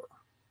offer.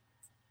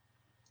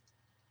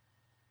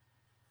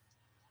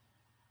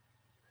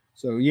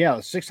 So yeah,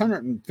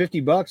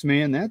 $650,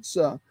 man. That's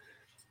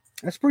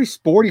pretty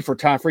sporty for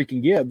Ty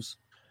freaking Gibbs.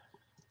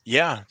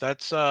 Yeah,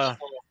 that's a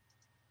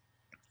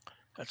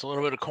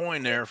little bit of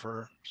coin there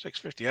for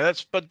 $650. Yeah,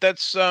 that's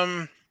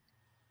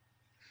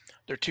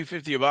they're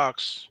 $250 a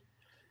box.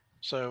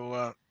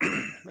 So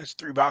that's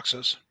 3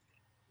 boxes.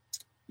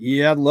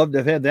 Yeah, I'd love to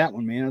have had that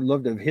one, man. I'd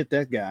love to have hit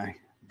that guy.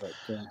 But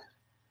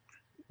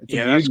it's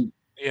Yeah, a beauty.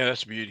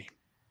 that's a beauty.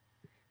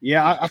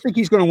 Yeah, I think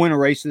he's going to win a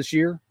race this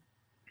year.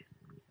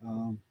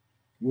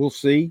 We'll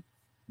see,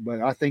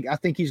 but I think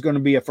he's going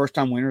to be a first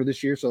time winner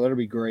this year. So that'll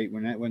be great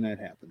when that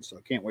happens. So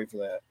I can't wait for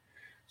that.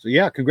 So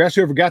yeah, congrats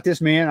whoever got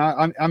this, man.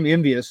 I'm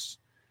envious.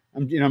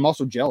 I'm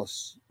also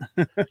jealous.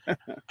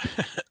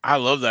 I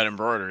love that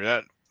embroidery.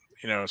 That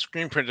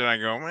screen printed. I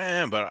go,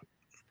 man, but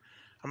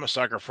I'm a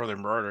sucker for the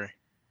embroidery.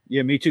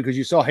 Yeah, me too. Because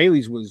you saw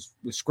Haley's was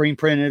screen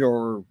printed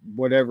or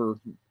whatever.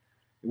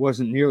 It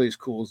wasn't nearly as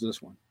cool as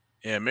this one.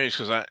 Yeah, maybe it's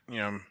because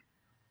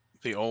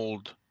the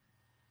old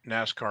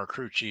NASCAR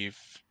crew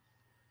chief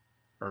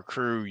or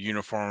crew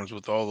uniforms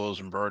with all those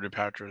embroidered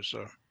patches.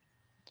 So.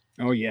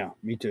 Oh yeah,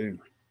 me too.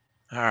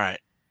 All right.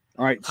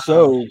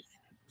 So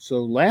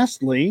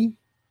lastly,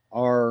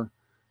 our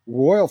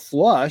Royal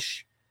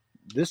Flush.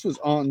 This was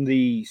on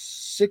the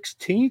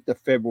 16th of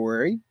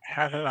February.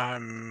 How did I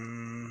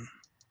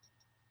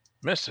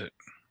miss it?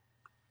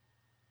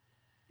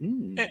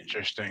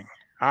 Interesting.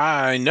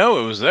 I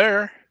know it was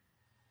there.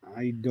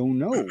 I don't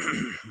know.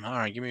 All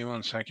right, give me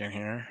 1 second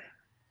here.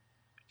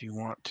 If you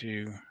want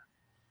to.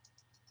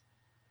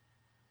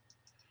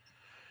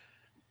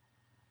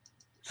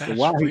 That's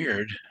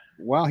weird.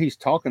 While he's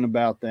talking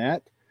about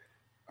that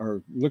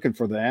or looking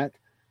for that,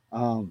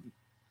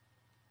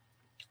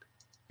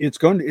 it's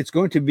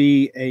going to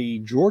be a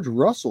George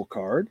Russell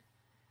card.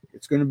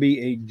 It's going to be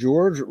a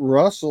George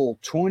Russell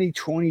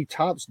 2020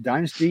 Topps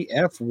Dynasty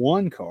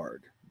F1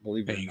 card.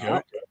 Believe it or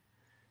not.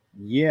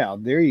 Yeah,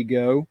 there you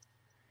go.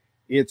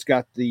 It's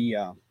got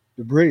the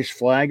British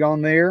flag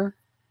on there,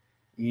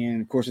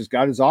 and of course, it's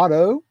got his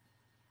auto.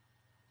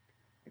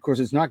 Of course,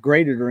 it's not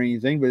graded or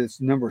anything, but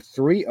it's number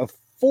 3 of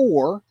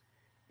 4,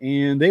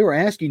 and they were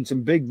asking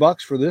some big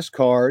bucks for this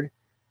card.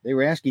 They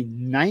were asking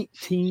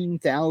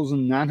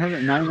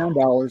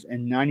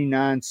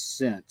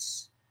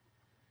 $19,999.99.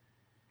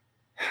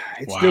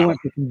 It still went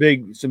for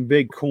some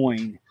big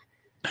coin.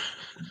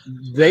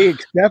 They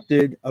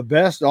accepted a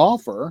best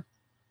offer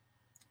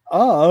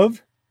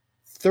of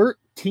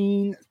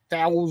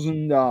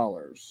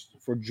 $13,000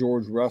 for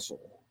George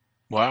Russell.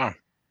 Wow.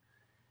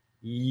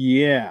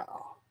 Yeah.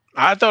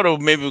 I thought it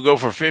would maybe go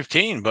for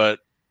 15, but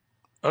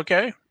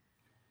okay.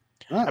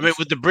 I mean,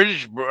 with the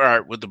British,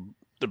 with the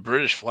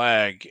British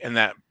flag and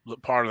that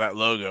part of that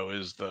logo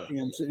is the.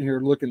 Yeah, I'm sitting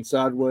here looking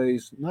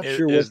sideways. Not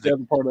sure what the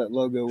other part of that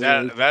logo is.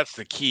 That's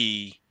the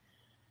key.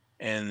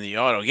 And the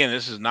auto, again,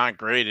 this is not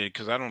graded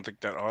because I don't think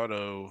that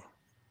auto,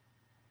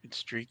 it's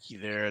streaky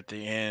there at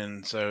the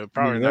end. So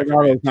probably not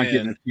going to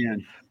be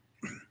 10.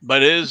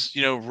 But it is,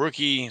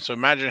 rookie. So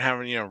imagine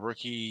having,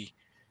 rookie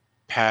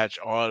patch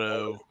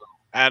auto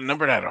at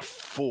numbered at a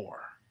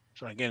 4.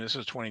 So again, this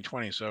is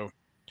 2020. So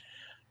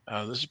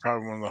this is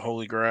probably one of the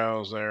holy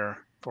grails there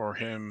for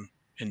him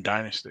in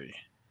Dynasty.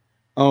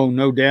 Oh,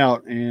 no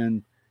doubt.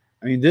 And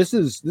I mean, this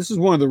is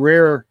one of the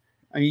rare.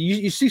 I mean,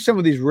 you see some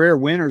of these rare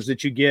winners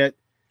that you get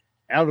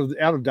out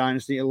of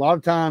Dynasty. A lot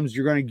of times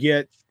you're going to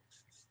get,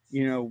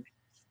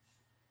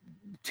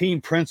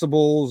 team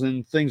principals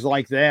and things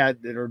like that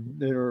are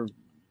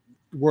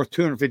worth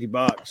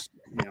 $250.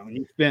 And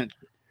you spent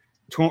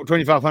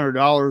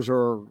 $2,500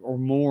 or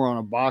more on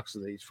a box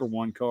of these for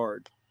one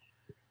card.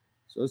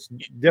 So it's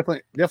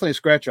definitely a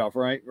scratch off,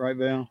 right,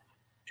 Val?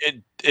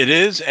 It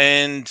is,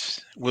 and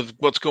with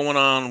what's going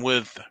on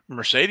with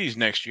Mercedes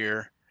next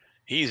year,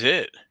 he's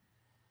it.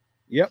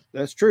 Yep,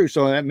 that's true.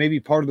 So that may be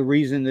part of the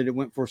reason that it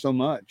went for so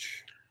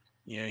much.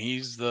 Yeah,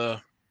 he's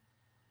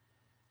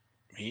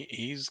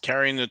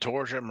carrying the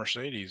torch at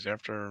Mercedes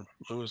after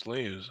Lewis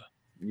leaves.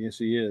 Yes,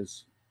 he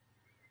is.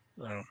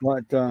 So.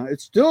 But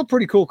it's still a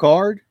pretty cool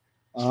card.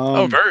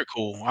 Very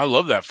cool. I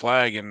love that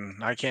flag,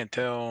 and I can't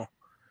tell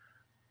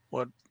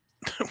what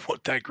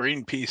what that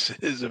green piece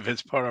is, if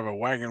it's part of a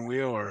wagon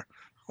wheel or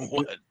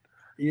what.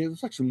 Yeah,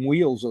 it's like some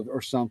wheels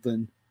or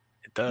something.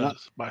 It Not,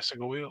 does.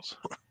 Bicycle wheels.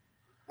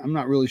 I'm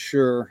not really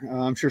sure.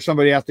 I'm sure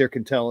somebody out there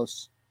can tell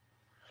us.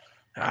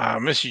 I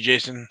miss you,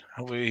 Jason.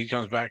 Hopefully he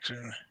comes back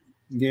soon.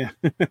 Yeah,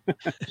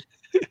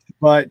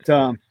 but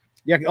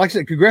yeah, like I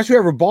said, congrats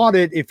whoever bought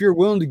it. If you're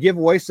willing to give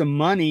away some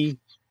money,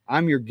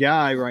 I'm your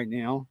guy right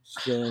now.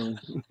 So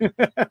we're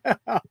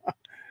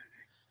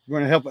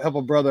gonna help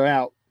a brother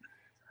out.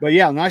 But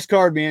yeah, nice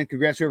card, man.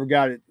 Congrats whoever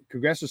got it.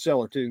 Congrats to the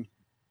seller too.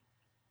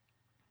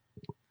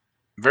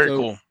 Very So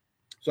cool.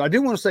 So I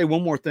do want to say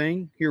one more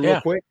thing here, real Yeah.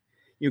 quick.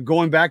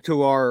 Going back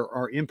to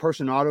our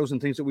in-person autos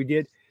and things that we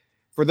did.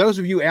 For those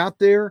of you out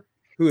there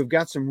who have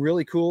got some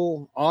really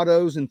cool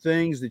autos and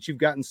things that you've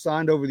gotten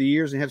signed over the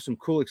years and have some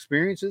cool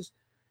experiences,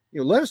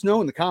 let us know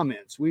in the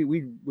comments. We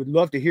would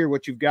love to hear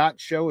what you've got.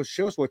 Show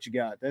us what you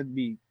got. That'd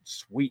be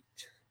sweet.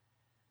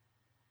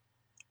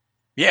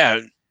 Yeah,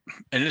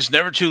 and it's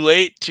never too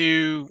late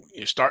to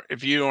start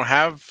if you don't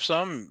have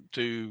some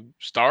to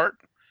start.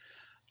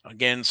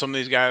 Again, some of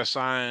these guys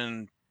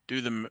sign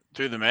through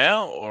the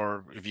mail,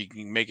 or if you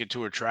can make it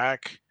to a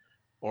track,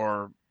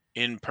 or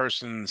in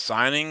person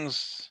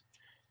signings.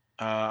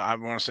 I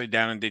want to say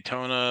down in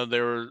Daytona,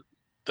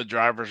 the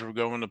drivers were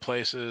going to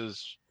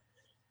places.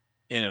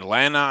 In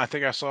Atlanta, I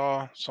think I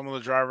saw some of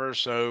the drivers.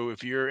 So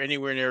if you're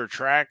anywhere near a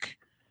track,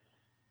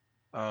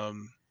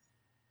 um,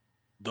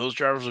 those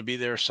drivers will be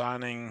there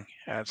signing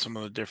at some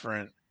of the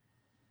different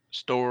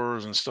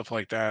stores and stuff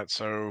like that.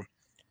 So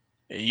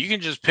you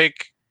can just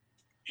pick,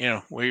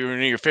 one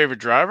of your favorite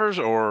drivers,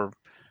 or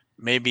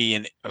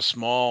maybe a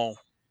small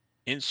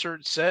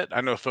insert set. I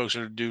know folks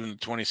are doing the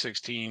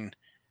 2016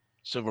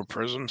 Silver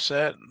Prism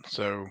set.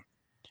 So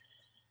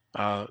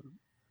uh,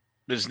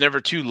 it's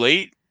never too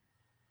late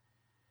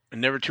and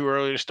never too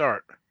early to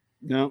start.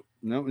 No,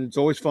 it's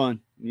always fun.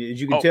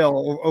 As you can Oh,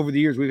 tell, over the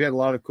years, we've had a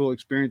lot of cool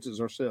experiences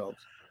ourselves.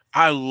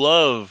 I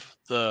love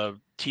the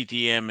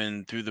TTM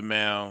and through the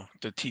mail,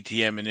 the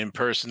TTM and in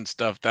person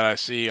stuff that I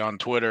see on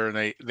Twitter,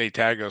 and they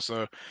tag us.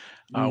 So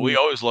we Mhm.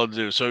 always love to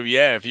do. So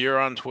yeah, if you're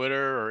on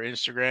Twitter or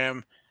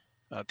Instagram,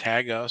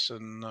 tag us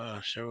and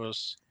show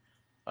us.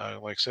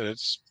 Like I said,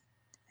 it's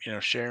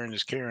sharing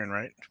is caring,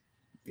 right?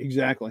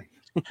 Exactly.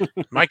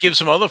 Might give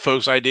some other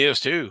folks ideas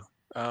too,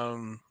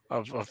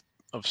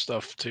 of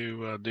stuff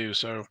to do.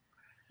 So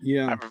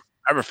Yeah. I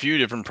have a few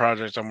different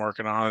projects I'm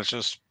working on. It's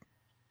just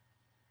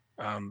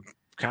um,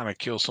 kind of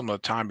kill some of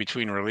the time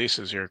between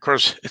releases here. Of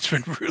course, it's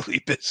been really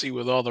busy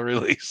with all the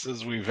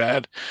releases we've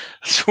had.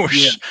 So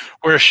Yeah.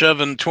 we're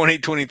shoving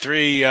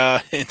 2023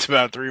 into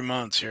about 3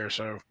 months here.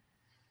 So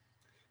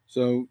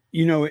So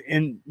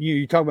and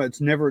you talk about it's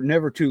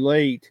never too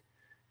late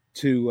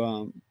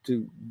to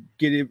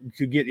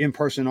get in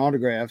person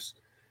autographs.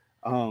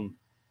 Um,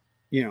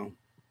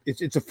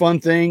 it's a fun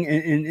thing,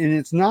 and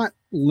it's not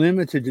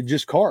limited to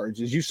just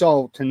cards. As you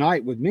saw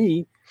tonight with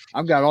me,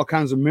 I've got all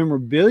kinds of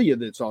memorabilia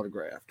that's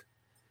autographed.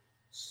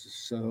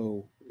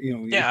 So yeah,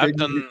 it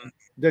doesn't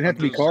have I've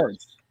to be done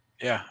cards.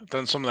 yeah, I've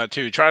done some of that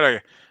too. Try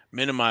to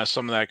minimize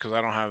some of that because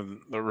I don't have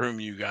the room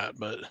you got,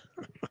 but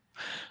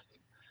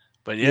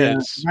yeah, Yeah,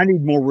 it's I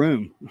need more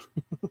room.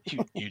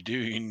 you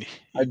do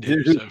I you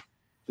do. do. So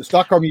The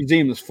stock car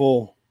museum is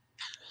full.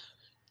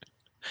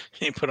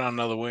 you put on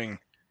another wing.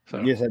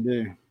 So, Yes, I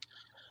do.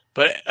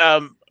 but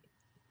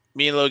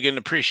me and Logan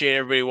appreciate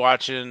everybody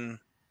watching,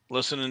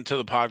 listening to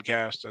the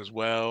podcast as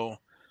well.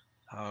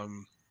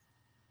 Um,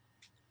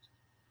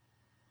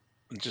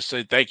 and just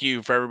say thank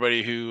you for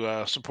everybody who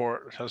has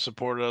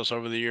supported us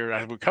over the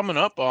year. We're coming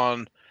up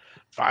on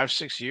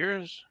 5-6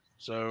 years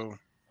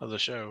of the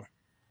show.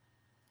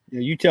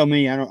 Yeah, you tell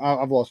me. I don't.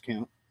 I've lost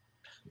count.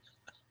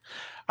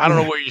 I don't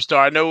know where you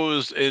start. I know it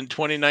was in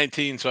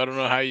 2019, so I don't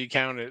know how you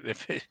count it.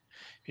 If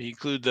you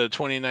include the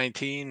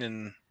 2019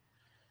 and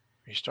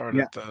you start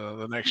Yeah, at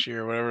the next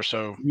year or whatever,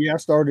 so yeah.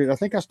 I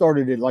think I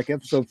started at like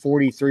episode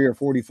 43 or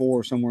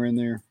 44, somewhere in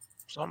there.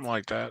 something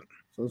like that.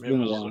 So it's It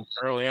been a was while.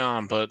 early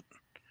on, but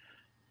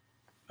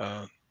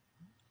like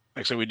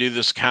I said, we do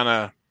this kind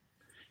of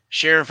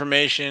share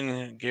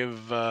information,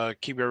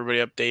 keep everybody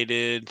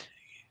updated,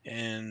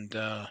 and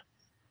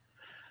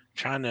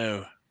trying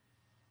to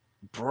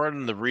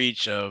broaden the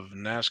reach of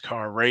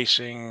NASCAR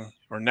racing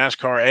or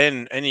NASCAR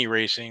and any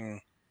racing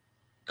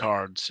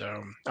cards.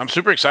 So I'm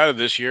super excited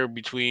this year.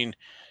 We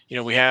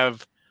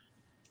have,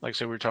 like I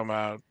said, we were talking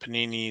about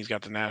Panini's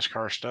got the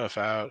NASCAR stuff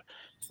out.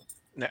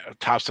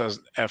 Tops has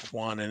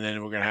F1, and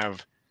then we're gonna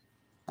have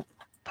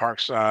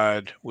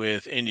Parkside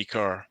with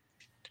IndyCar.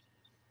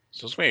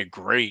 So it's gonna be a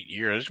great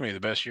year. It's gonna be the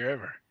best year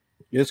ever.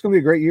 Yeah, it's going to be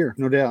a great year,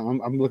 no doubt.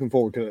 I'm looking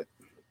forward to it.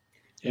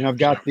 And Yep. I've So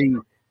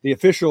got the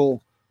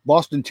official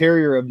Boston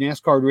Terrier of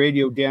NasCard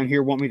Radio down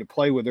here. Want me to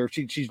play with her?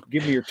 She's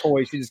giving me her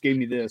toy. She just gave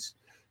me this.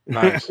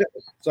 nice.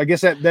 So I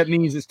guess that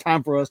means it's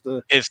time for us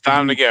It's to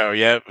time to be go.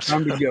 Yep.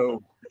 time to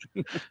go.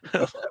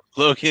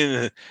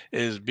 Logan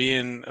is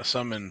being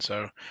summoned.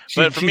 So,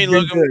 She's but for she's me, been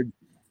Logan, good.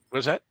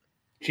 what's that?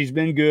 She's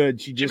been good.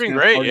 She She's just been now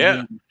great. started Yeah.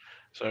 again.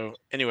 So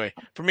anyway,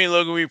 for me and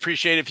Logan, we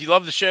appreciate it. If you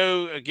love the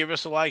show, give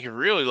us a like. If you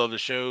really love the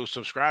show,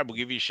 subscribe. We'll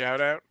give you a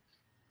shout out.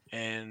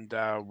 And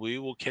we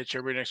will catch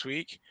everybody next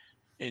week.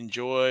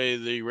 Enjoy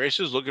the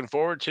races. Looking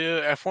forward to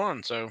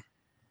F1. So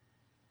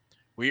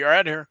we are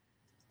out of here.